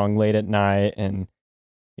song late at night, and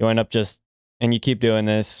you end up and you keep doing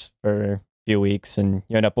this for a few weeks, and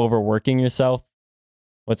you end up overworking yourself.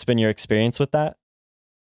 What's been your experience with that?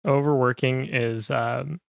 Overworking is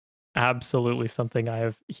absolutely something I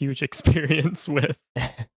have huge experience with.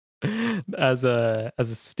 As a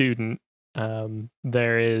student,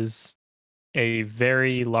 there is a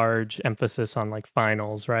very large emphasis on like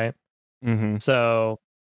finals, right? Mm-hmm. So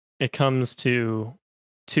it comes to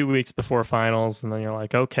 2 weeks before finals, and then you're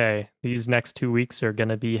like, okay, these next 2 weeks are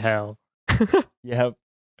gonna be hell. Yep.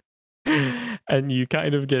 And you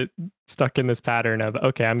kind of get stuck in this pattern of,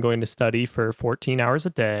 okay, I'm going to study for 14 hours a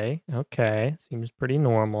day. Okay, seems pretty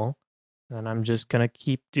normal. And I'm just going to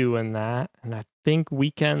keep doing that. And I think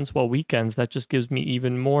weekends, that just gives me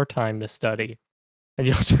even more time to study. And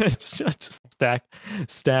you'll just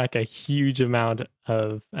stack a huge amount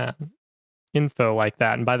of info like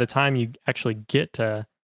that. And by the time you actually get to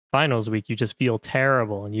finals week, you just feel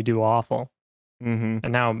terrible and you do awful. Mm-hmm.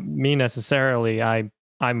 And now, me necessarily,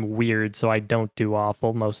 I'm weird, so I don't do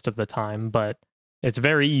awful most of the time, but it's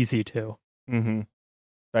very easy to. Mm-hmm.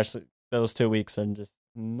 Especially those 2 weeks are just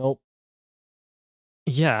nope.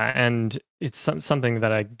 Yeah, and it's something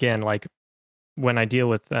that, again, like when I deal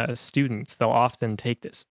with students, they'll often take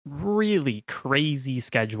this really crazy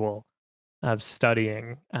schedule of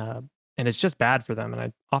studying, and it's just bad for them. And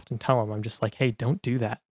I often tell them, I'm just like, hey, don't do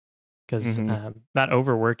that, because Mm-hmm. that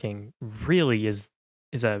overworking really is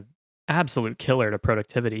a absolute killer to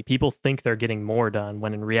productivity. People think they're getting more done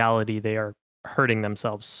when in reality they are hurting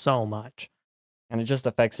themselves so much. And it just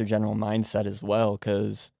affects your general mindset as well,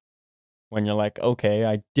 because when you're like, okay,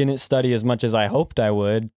 I didn't study as much as I hoped I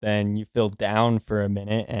would, then you feel down for a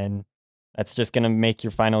minute, and that's just gonna make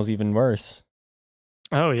your finals even worse.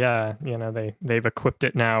 Oh yeah, they've equipped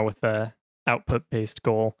it now with a output based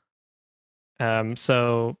goal.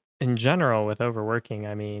 So in general with overworking,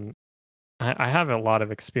 I mean, I have a lot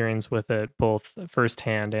of experience with it, both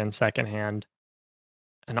firsthand and secondhand.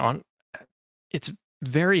 And it's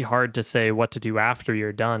very hard to say what to do after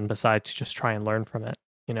you're done besides just try and learn from it.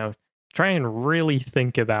 You know, try and really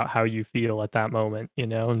think about how you feel at that moment,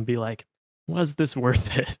 and be like, was this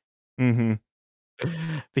worth it? Mm-hmm.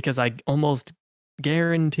 Because I almost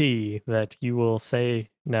guarantee that you will say,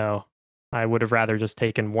 no, I would have rather just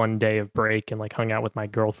taken one day of break and like hung out with my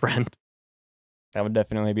girlfriend. That would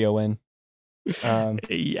definitely be a win. Um,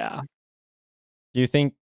 Yeah. do you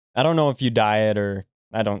think, I don't know if you diet, or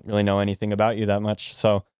I don't really know anything about you that much.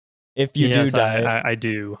 So if you do Yes, diet, I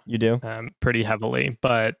do, you do? pretty heavily,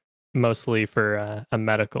 but mostly for a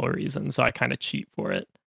medical reason. So I kind of cheat for it.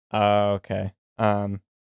 Okay.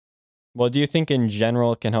 Well, do you think in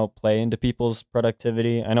general it can help play into people's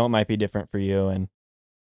productivity? I know it might be different for you, and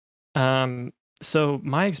Um, so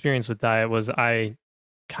my experience with diet was I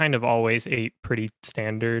kind of always ate pretty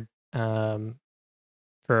standard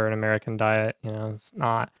for an American diet. It's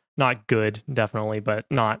not good, definitely, but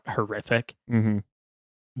not horrific. mm-hmm.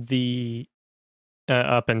 The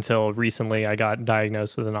Up until recently, I got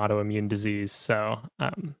diagnosed with an autoimmune disease, so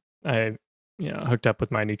I hooked up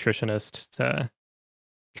with my nutritionist to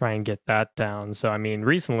try and get that down. So I mean,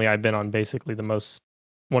 recently I've been on basically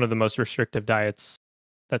one of the most restrictive diets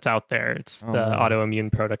that's out there. It's Oh the man,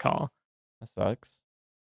 autoimmune protocol. that sucks.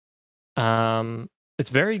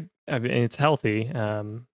 It's I mean, it's healthy,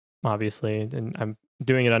 obviously, and I'm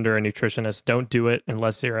doing it under a nutritionist. Don't do it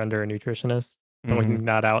unless you're under a nutritionist. Mm-hmm. Throwing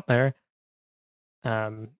that out there.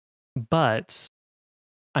 Um, but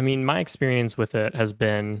I mean, my experience with it has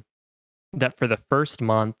been that for the first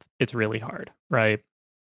month, it's really hard, right?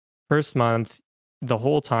 First month, the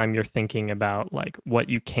whole time you're thinking about like what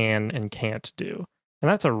you can and can't do. And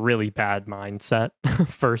that's a really bad mindset,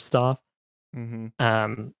 first off. Mm-hmm.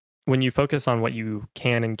 Um, when you focus on what you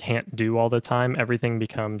can and can't do all the time, everything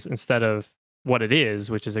becomes, instead of what it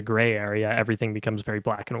is, which is a gray area, everything becomes very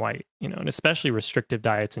black and white, and especially restrictive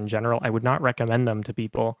diets in general. I would not recommend them to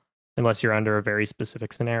people unless you're under a very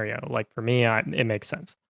specific scenario. Like for me, it makes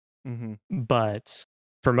sense. Mm-hmm. But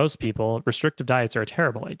for most people, restrictive diets are a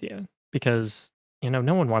terrible idea because,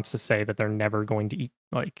 no one wants to say that they're never going to eat,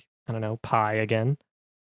 like, I don't know, pie again.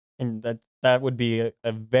 And that would be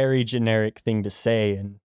a very generic thing to say,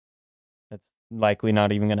 and that's likely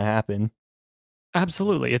not even going to happen.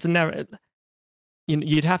 Absolutely. It's never,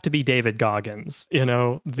 you'd have to be David Goggins,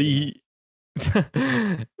 Yeah.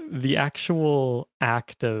 the actual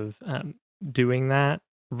act of doing that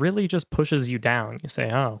really just pushes you down. You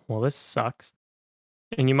say, oh, well, this sucks.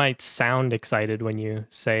 And you might sound excited when you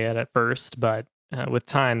say it at first, but with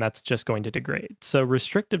time, that's just going to degrade. So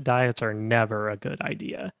restrictive diets are never a good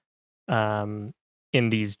idea um, in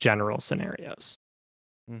these general scenarios.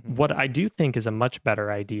 Mm-hmm. What I do think is a much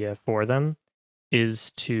better idea for them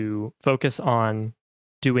is to focus on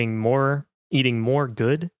eating more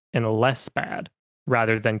good and less bad,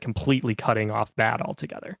 rather than completely cutting off bad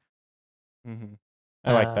altogether. Mm-hmm.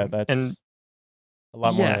 I like that. And That's a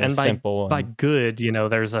lot Yeah, more and simple. by And good,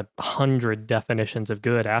 there's 100 definitions of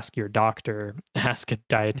good. Ask your doctor, ask a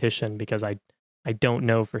dietitian, because I don't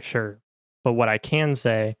know for sure. But what I can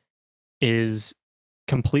say is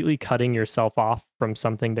completely cutting yourself off from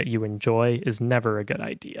something that you enjoy is never a good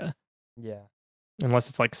idea. yeah. Unless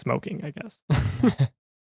it's like smoking, I guess.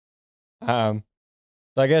 um,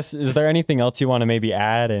 so I guess, is there anything else you want to maybe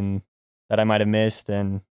add and that I might have missed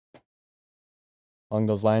and along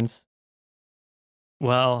those lines?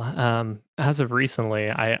 Well, as of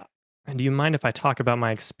recently, do you mind if I talk about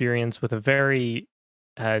my experience with a very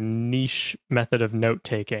niche method of note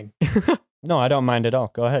taking? No, I don't mind at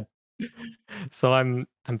all. Go ahead. So I'm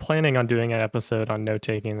planning on doing an episode on note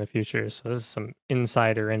taking in the future. So this is some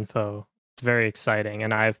insider info. It's very exciting,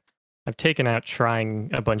 and I've taken out trying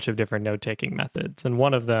a bunch of different note taking methods, and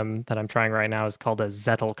one of them that I'm trying right now is called a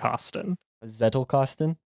Zettelkasten.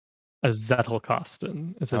 Zettelkasten? A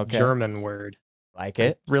Zettelkasten is a Okay. German word. Like I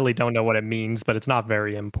it. really don't know what it means, but it's not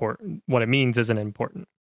very important. What it means isn't important.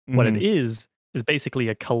 What it Mm-hmm. is basically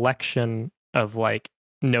a collection of like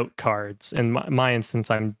note cards. In my instance,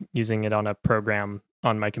 I'm using it on a program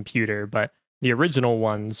on my computer, but the original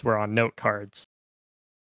ones were on note cards.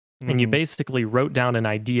 And you Mm-hmm. basically wrote down an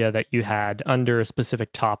idea that you had under a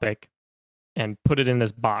specific topic and put it in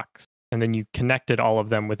this box. And then you connected all of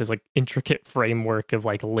them with this like intricate framework of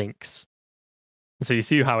like links. So you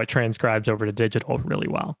see how it transcribes over to digital really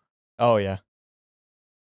well. Oh, yeah.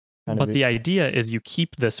 Kind of But it. the idea is you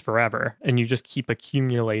keep this forever and you just keep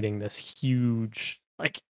accumulating this huge,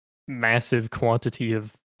 like massive quantity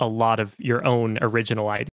of a lot of your own original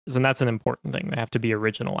ideas. And that's an important thing. They have to be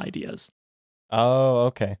original ideas. Oh,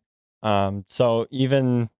 okay. So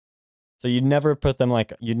you'd never put them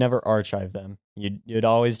like, you'd never archive them. You'd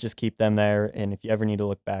always just keep them there, and if you ever need to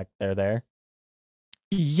look back, they're there.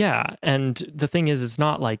 Yeah. And the thing is, it's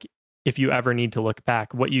not like if you ever need to look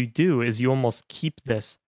back, what you do is you almost keep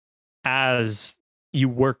this as you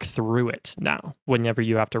work through it now, whenever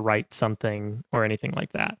you have to write something or anything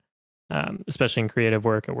like that. Especially in creative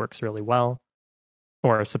work, it works really well,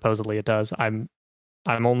 or supposedly it does. I'm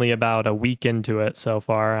only about a week into it so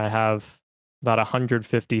far. I have about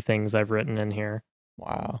 150 things I've written in here.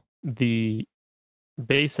 Wow. The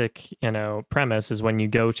basic, premise is when you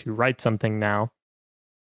go to write something now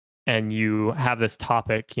and you have this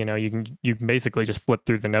topic, you can basically just flip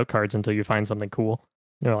through the note cards until you find something cool.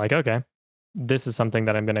 You're like, okay, this is something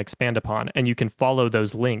that I'm going to expand upon. And you can follow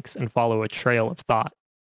those links and follow a trail of thought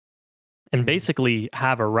and Mhm. basically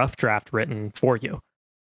have a rough draft written for you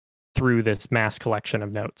through this mass collection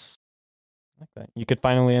of notes. Like that. You could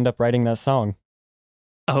finally end up writing that song.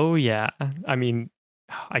 Oh, yeah. I mean,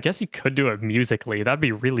 I guess you could do it musically. That'd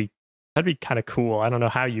be kind of cool. I don't know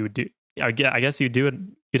how you would do. I guess you'd do it.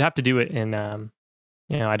 You'd have to do it in,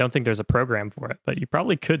 I don't think there's a program for it, but you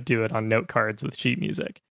probably could do it on note cards with sheet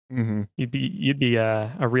music. Mm-hmm. You'd be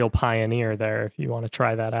a real pioneer there if you want to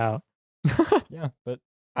try that out. Yeah, but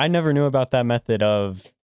I never knew about that method of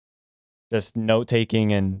just note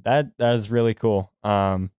taking, and that is really cool.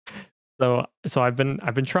 So I've been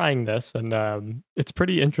trying this, and it's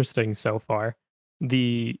pretty interesting so far.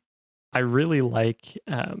 I really like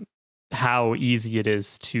how easy it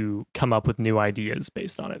is to come up with new ideas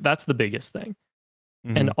based on it. That's the biggest thing.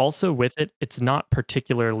 And Mhm. also with it, it's not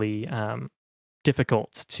particularly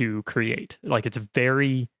difficult to create. Like it's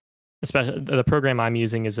very, especially the program I'm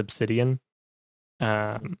using is Obsidian.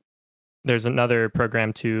 Um, there's another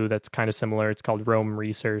program too that's kind of similar. It's called Rome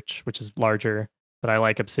Research, which is larger, but I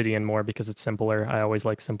like Obsidian more because it's simpler. I always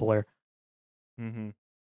like simpler. Mhm.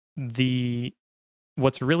 The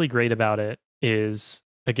What's really great about it is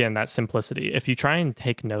again that simplicity. If you try and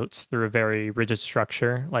take notes through a very rigid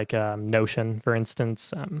structure, like Notion, for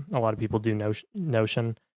instance, a lot of people do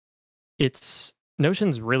Notion.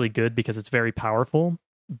 Notion's really good because it's very powerful,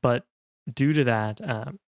 but due to that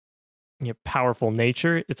powerful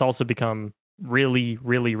nature, it's also become really,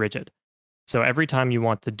 really rigid. So every time you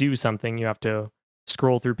want to do something, you have to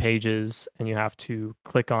scroll through pages and you have to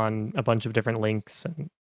click on a bunch of different links, and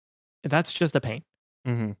that's just a pain.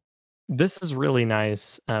 Mhm. This is really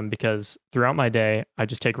nice because throughout my day, I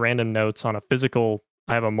just take random notes on a physical.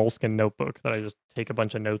 I have a moleskin notebook that I just take a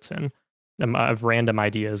bunch of notes in of random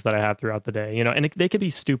ideas that I have throughout the day. And they could be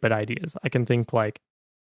stupid ideas. I can think like,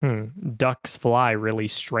 ducks fly really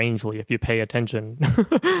strangely if you pay attention.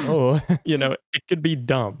 Oh. It could be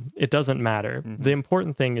dumb. It doesn't matter. The Mhm.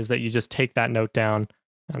 important thing is that you just take that note down,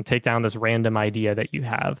 take down this random idea that you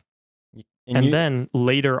have. And And you then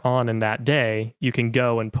later on in that day, you can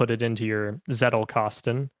go and put it into your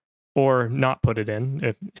Zettelkasten or not put it in.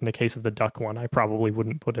 In the case of the duck one, I probably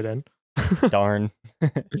wouldn't put it in. darn.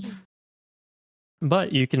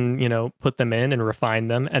 But you can, put them in and refine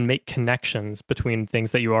them and make connections between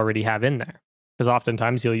things that you already have in there. Because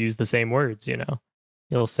oftentimes you'll use the same words,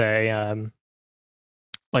 You'll say,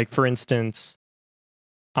 like, for instance,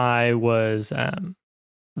 I was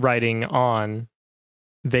writing on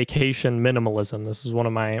vacation minimalism. This is one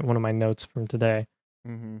of my notes from today.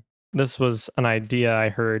 Mm-hmm. This was an idea I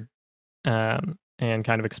heard and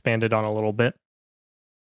kind of expanded on a little bit.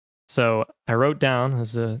 So I wrote down,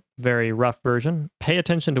 as a very rough version, pay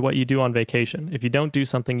attention to what you do on vacation. If you don't do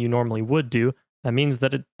something you normally would do, that means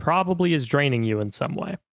that it probably is draining you in some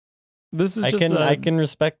way. This is I can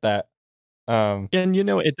respect that. And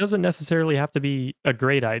it doesn't necessarily have to be a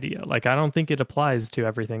great idea. Like, I don't think it applies to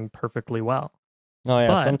everything perfectly well. Oh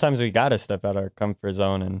yeah, sometimes we gotta step out our comfort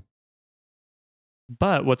zone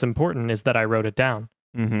But what's important is that I wrote it down.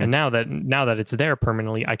 Mm-hmm. And now that it's there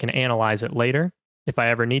permanently, I can analyze it later if I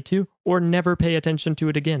ever need to, or never pay attention to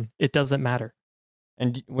it again. It doesn't matter.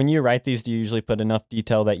 And when you write these, do you usually put enough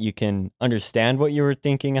detail that you can understand what you were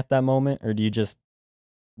thinking at that moment, or do you just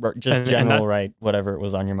write whatever it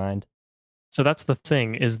was on your mind? So that's the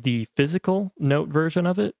thing, is the physical note version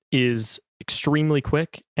of it is extremely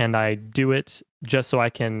quick, and I do it just so I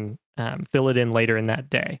can fill it in later in that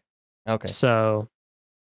day. Okay. So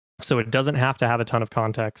it doesn't have to have a ton of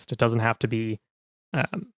context. It doesn't have to be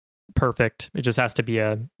perfect. It just has to be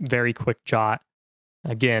a very quick jot.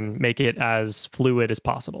 Again, make it as fluid as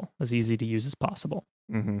possible, as easy to use as possible.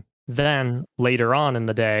 Mm-hmm. Then later on in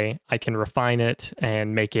the day, I can refine it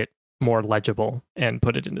and make it more legible and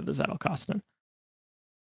put it into the Zettelkasten.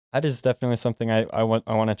 That is definitely something I want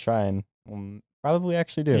to try and probably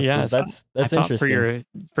actually do. Yeah, that's interesting.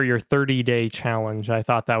 For your 30-day challenge, I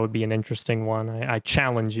thought that would be an interesting one. I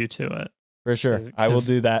challenge you to it. For sure. I will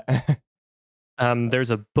do that. There's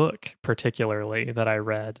a book particularly that I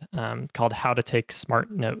read called How to Take Smart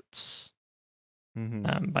Notes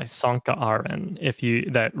by Sanka Aren.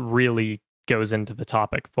 That really goes into the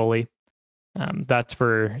topic fully. That's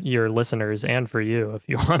for your listeners and for you if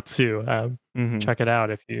you want to check it out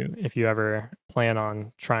if you ever plan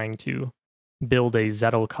on trying to build a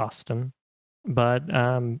Zettelkasten. But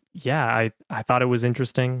I thought it was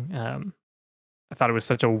interesting. I thought it was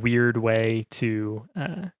such a weird way to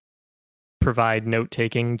provide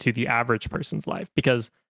note-taking to the average person's life, because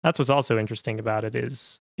that's what's also interesting about it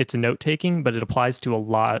is it's note-taking, but it applies to a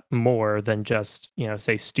lot more than just,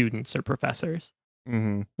 say students or professors,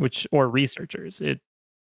 or researchers. It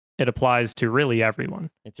applies to really everyone.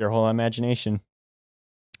 It's your whole imagination.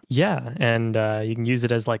 Yeah, and you can use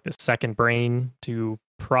it as like the second brain to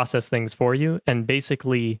process things for you and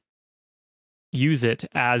basically use it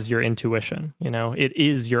as your intuition. It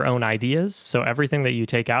is your own ideas. So everything that you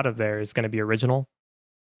take out of there is going to be original.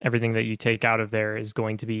 Everything that you take out of there is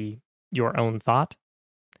going to be your own thought.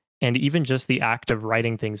 And even just the act of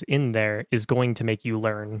writing things in there is going to make you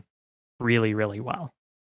learn really, really well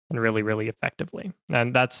and really, really effectively.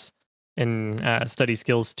 And that's in study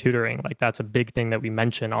skills tutoring. Like, that's a big thing that we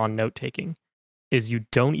mention on note taking, is you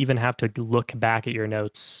don't even have to look back at your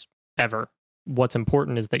notes ever. What's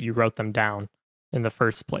important is that you wrote them down in the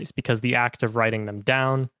first place, because the act of writing them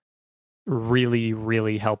down really,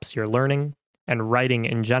 really helps your learning. And writing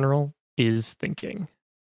in general is thinking.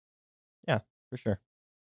 Yeah, for sure.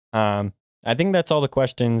 I think that's all the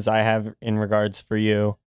questions I have in regards for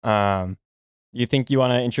you. You think you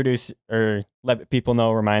want to introduce or let people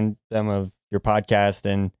know, remind them of your podcast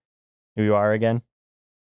and who you are again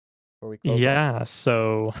before we close? Yeah.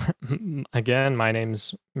 So again, my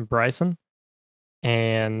name's Brison,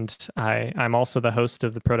 and I'm also the host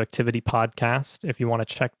of the Productivity Podcast. If you want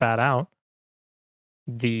to check that out,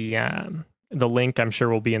 the link I'm sure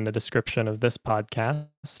will be in the description of this podcast.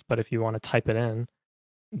 But if you want to type it in,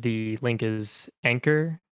 the link is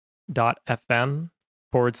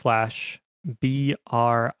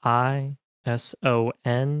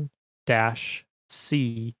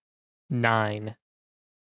anchor.fm/BRISON-C9,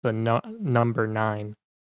 the number 9.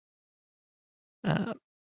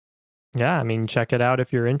 Yeah, I mean, check it out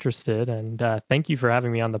if you're interested. And thank you for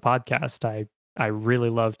having me on the podcast. I really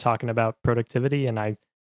love talking about productivity, and I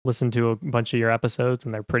listened to a bunch of your episodes,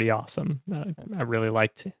 and they're pretty awesome. I really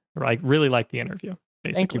liked the interview.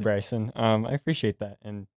 Basically. Thank you, Brison. I appreciate that,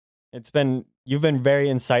 and you've been very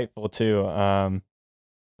insightful too.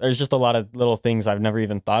 There's just a lot of little things I've never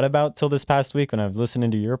even thought about till this past week when I was listening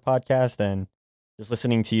to your podcast and just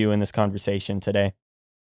listening to you in this conversation today.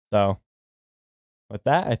 So with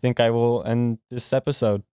that, I think I will end this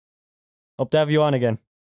episode. Hope to have you on again.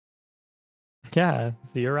 Yeah,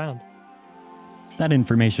 see you around. That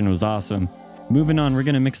information was awesome. Moving on, we're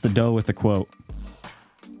going to mix the dough with a quote.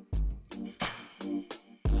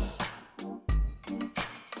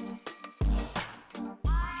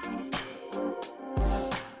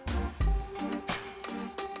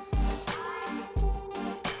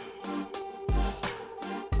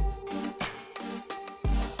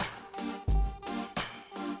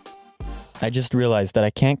 I just realized that I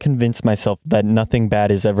can't convince myself that nothing bad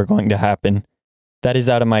is ever going to happen. That is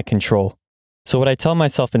out of my control. So what I tell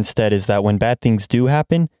myself instead is that when bad things do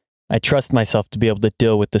happen, I trust myself to be able to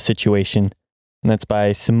deal with the situation. And that's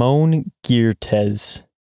by Simone Giertz.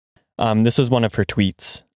 This was one of her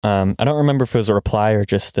tweets. I don't remember if it was a reply or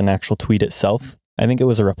just an actual tweet itself. I think it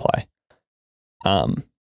was a reply.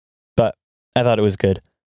 But I thought it was good.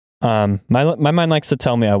 My mind likes to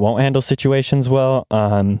tell me I won't handle situations well.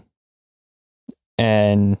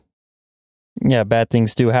 And yeah, bad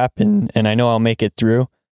things do happen, and I know I'll make it through.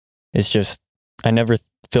 It's just, I never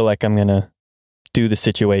feel like I'm going to do the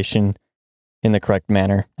situation in the correct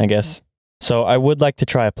manner, I guess. So I would like to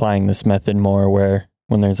try applying this method more, where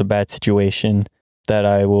when there's a bad situation, that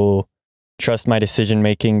I will trust my decision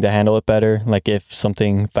making to handle it better. Like if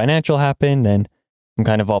something financial happened and I'm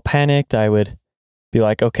kind of all panicked, I would be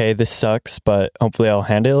like, okay, this sucks, but hopefully I'll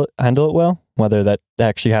handle it well, whether that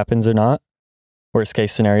actually happens or not. Worst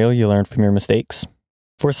case scenario, you learn from your mistakes.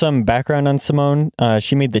 For some background on Simone,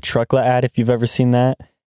 she made the Truckla ad, if you've ever seen that.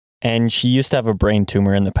 And she used to have a brain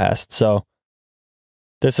tumor in the past. So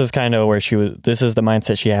this is kind of where this is the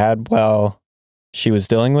mindset she had while she was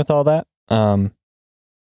dealing with all that.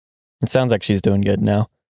 It sounds like she's doing good now.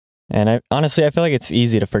 And I honestly feel like it's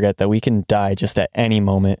easy to forget that we can die just at any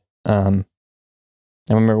moment. I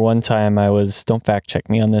remember one time don't fact check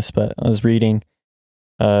me on this, but I was reading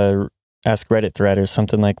Ask Reddit thread or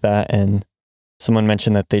something like that, and someone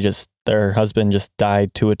mentioned that their husband just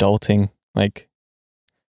died to adulting, like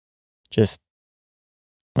just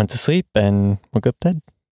went to sleep and woke up dead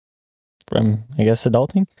from, I guess,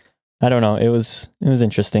 adulting. I don't know. It was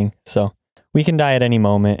interesting. So we can die at any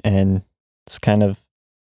moment, and it's kind of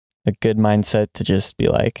a good mindset to just be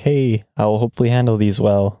like, hey, I will hopefully handle these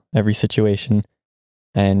well, every situation.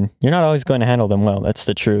 And you're not always going to handle them well. That's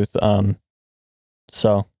the truth.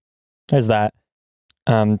 So there's that.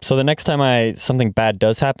 So the next time something bad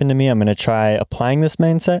does happen to me, I'm going to try applying this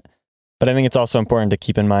mindset. But I think it's also important to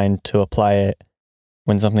keep in mind to apply it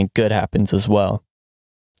when something good happens as well,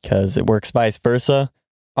 because it works vice versa.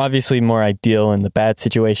 Obviously more ideal in the bad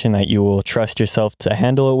situation that you will trust yourself to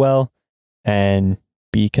handle it well and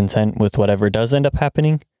be content with whatever does end up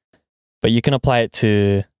happening. But you can apply it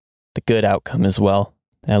to the good outcome as well,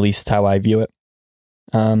 at least how I view it.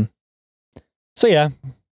 So yeah,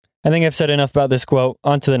 I think I've said enough about this quote.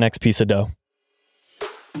 On to the next piece of dough.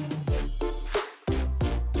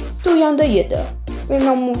 多样的也的 We're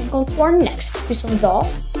now moving on to our next piece of dough.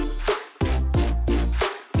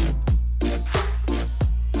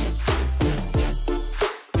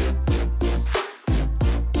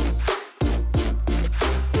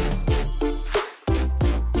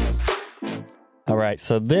 All right,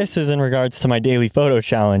 so this is in regards to my daily photo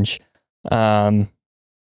challenge. I'm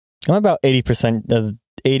about 80%,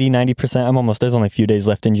 90%. There's only a few days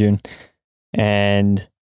left in June. And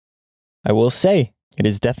I will say, it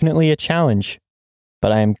is definitely a challenge,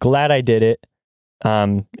 but I am glad I did it.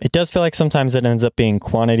 It does feel like sometimes it ends up being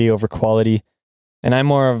quantity over quality. And I'm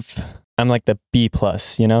like the B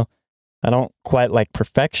plus, you know? I don't quite like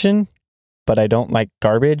perfection, but I don't like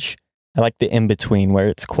garbage. I like the in-between where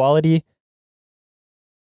it's quality,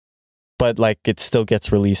 but like it still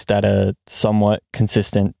gets released at a somewhat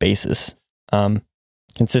consistent basis.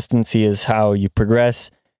 Consistency is how you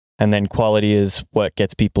progress, and then quality is what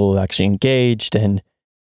gets people actually engaged and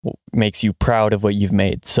makes you proud of what you've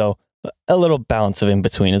made. So a little balance of in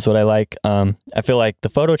between is what I like. I feel like the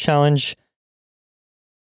photo challenge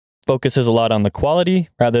focuses a lot on the quality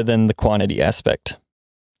rather than the quantity aspect.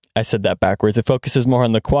 I said that backwards. It focuses more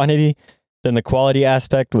on the quantity than the quality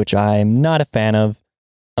aspect, which I'm not a fan of.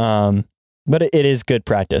 But it is good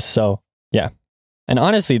practice. So yeah. And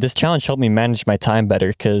honestly, this challenge helped me manage my time better,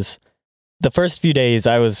 because the first few days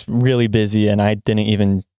I was really busy and I didn't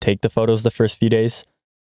even take the photos the first few days.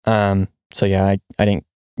 So yeah, I didn't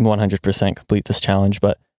 100% complete this challenge,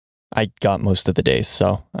 but I got most of the days.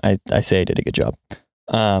 So I say I did a good job.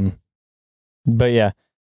 But yeah,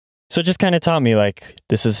 so it just kind of taught me, like,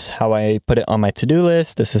 this is how I put it on my to-do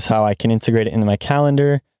list. This is how I can integrate it into my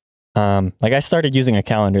calendar. Like I started using a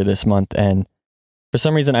calendar this month, and for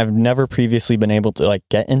some reason I've never previously been able to like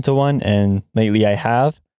get into one, and lately I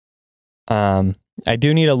have. I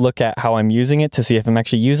do need to look at how I'm using it to see if I'm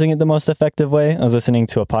actually using it the most effective way. I was listening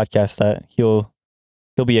to a podcast that he'll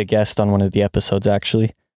be a guest on one of the episodes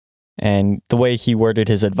actually. And the way he worded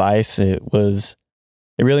his advice, it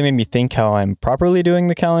really made me think how I'm properly doing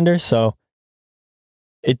the calendar. So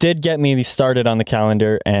it did get me started on the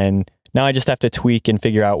calendar, and now I just have to tweak and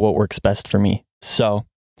figure out what works best for me. So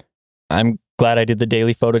I'm glad I did the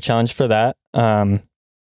daily photo challenge for that.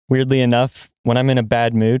 weirdly enough, when I'm in a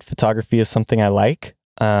bad mood, photography is something I like.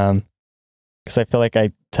 Because I feel like I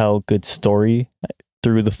tell good story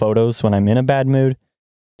through the photos when I'm in a bad mood,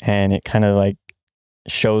 and it kind of like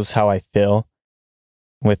shows how I feel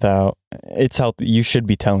without it's healthy. You should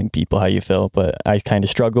be telling people how you feel, but I kind of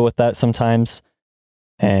struggle with that sometimes.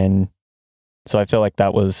 And so I feel like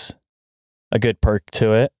that was a good perk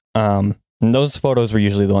to it. And those photos were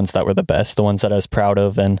usually the ones that were the best, the ones that I was proud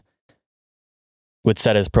of and would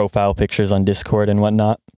set as profile pictures on Discord and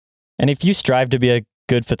whatnot. And if you strive to be a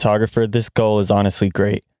good photographer, this goal is honestly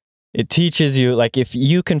great. It teaches you, like, if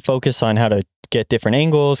you can focus on how to get different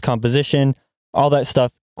angles, composition, all that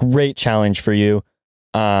stuff, great challenge for you.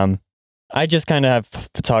 I just kind of have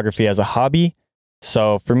photography as a hobby.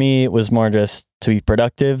 So for me, it was more just to be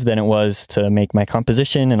productive than it was to make my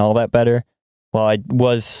composition and all that better. Well, I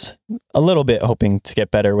was a little bit hoping to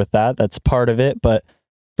get better with that. That's part of it. But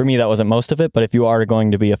for me, that wasn't most of it. But if you are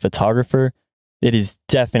going to be a photographer, it is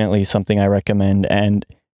definitely something I recommend. And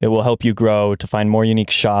it will help you grow to find more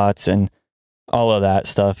unique shots and all of that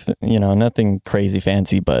stuff. You know, nothing crazy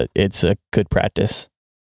fancy, but it's a good practice.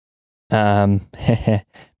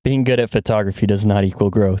 Being good at photography does not equal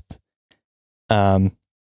growth. You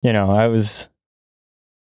know, I was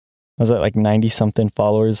at like 90 something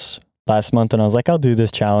followers last month, and I was like, I'll do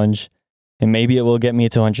this challenge and maybe it will get me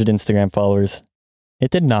to 100 Instagram followers. It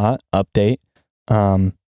did not update.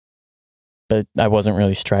 But I wasn't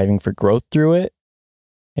really striving for growth through it.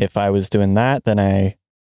 If I was doing that, then I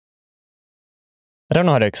don't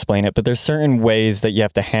know how to explain it, but there's certain ways that you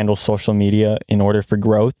have to handle social media in order for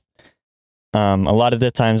growth. A lot of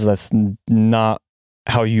the times that's not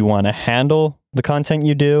how you want to handle the content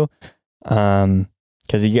you do.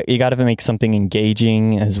 Because you got to make something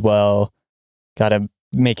engaging as well. Got to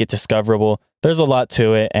make it discoverable. There's a lot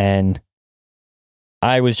to it, and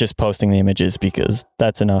I was just posting the images because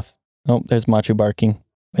that's enough. Oh, there's Machu barking.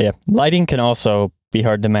 But yeah, lighting can also be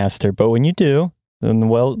hard to master, but when you do, then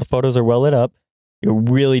the photos are well lit up, it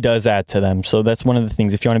really does add to them. So that's one of the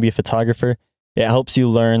things. If you want to be a photographer, it helps you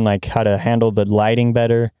learn like how to handle the lighting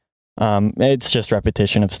better. It's just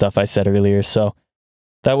repetition of stuff I said earlier. So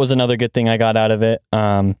that was another good thing I got out of it.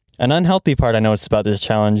 An unhealthy part I noticed about this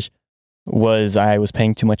challenge was I was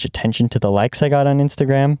paying too much attention to the likes I got on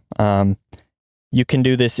Instagram. You can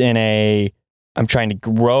do this I'm trying to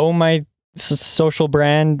grow my social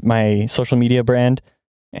brand, my social media brand,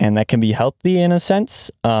 and that can be healthy in a sense.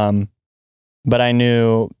 But I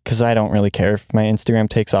knew, because I don't really care if my Instagram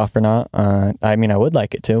takes off or not. I mean, I would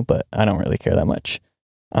like it to, but I don't really care that much.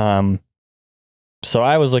 So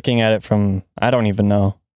I was looking at it from, I don't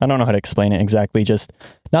know how to explain it exactly. Just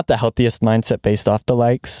not the healthiest mindset based off the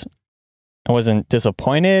likes. I wasn't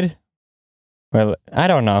disappointed. Well, I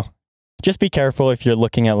don't know. Just be careful if you're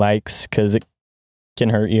looking at likes, because it can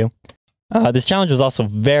hurt you. This challenge was also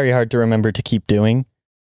very hard to remember to keep doing,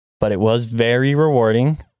 but it was very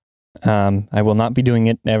rewarding. I will not be doing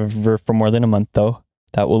it ever for more than a month, though.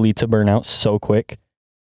 That will lead to burnout so quick.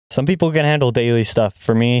 Some people can handle daily stuff.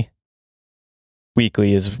 For me,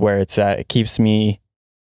 weekly is where it's at. It keeps me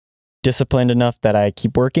disciplined enough that I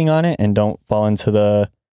keep working on it and don't fall into the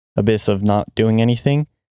abyss of not doing anything.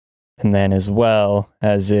 And then as well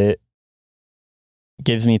as it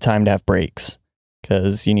gives me time to have breaks,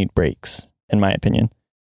 because you need breaks, in my opinion.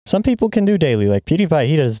 Some people can do daily, like PewDiePie,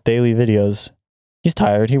 he does daily videos. He's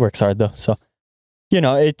tired, he works hard though. So, you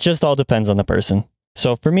know, it just all depends on the person.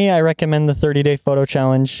 So for me, I recommend the 30-day photo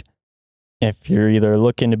challenge. If you're either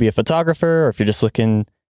looking to be a photographer or if you're just looking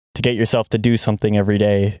to get yourself to do something every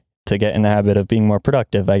day to get in the habit of being more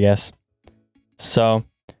productive, I guess. So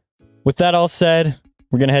with that all said,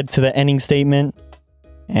 we're going to head to the ending statement,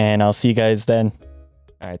 and I'll see you guys then.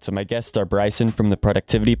 All right, so my guests are Brison from the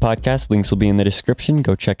Productivity Podcast. Links will be in the description.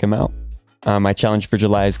 Go check him out. My challenge for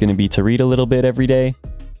July is going to be to read a little bit every day.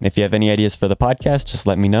 And if you have any ideas for the podcast, just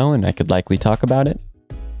let me know and I could likely talk about it.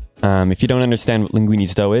 If you don't understand what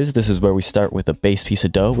Linguini's dough is, this is where we start with a base piece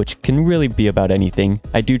of dough, which can really be about anything.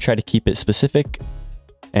 I do try to keep it specific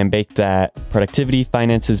and baked at productivity,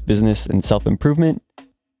 finances, business, and self-improvement,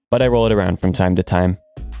 but I roll it around from time to time.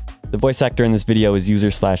 The voice actor in this video is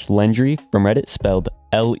user/Lendry from Reddit, spelled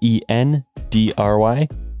Lendry.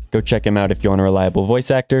 Go check him out if you want a reliable voice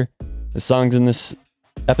actor. The songs in this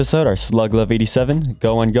episode are Slug Love 87,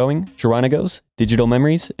 Go On Going, Charanagoes, Digital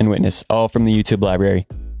Memories, and Witness, all from the YouTube library.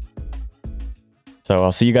 So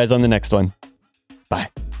I'll see you guys on the next one. Bye.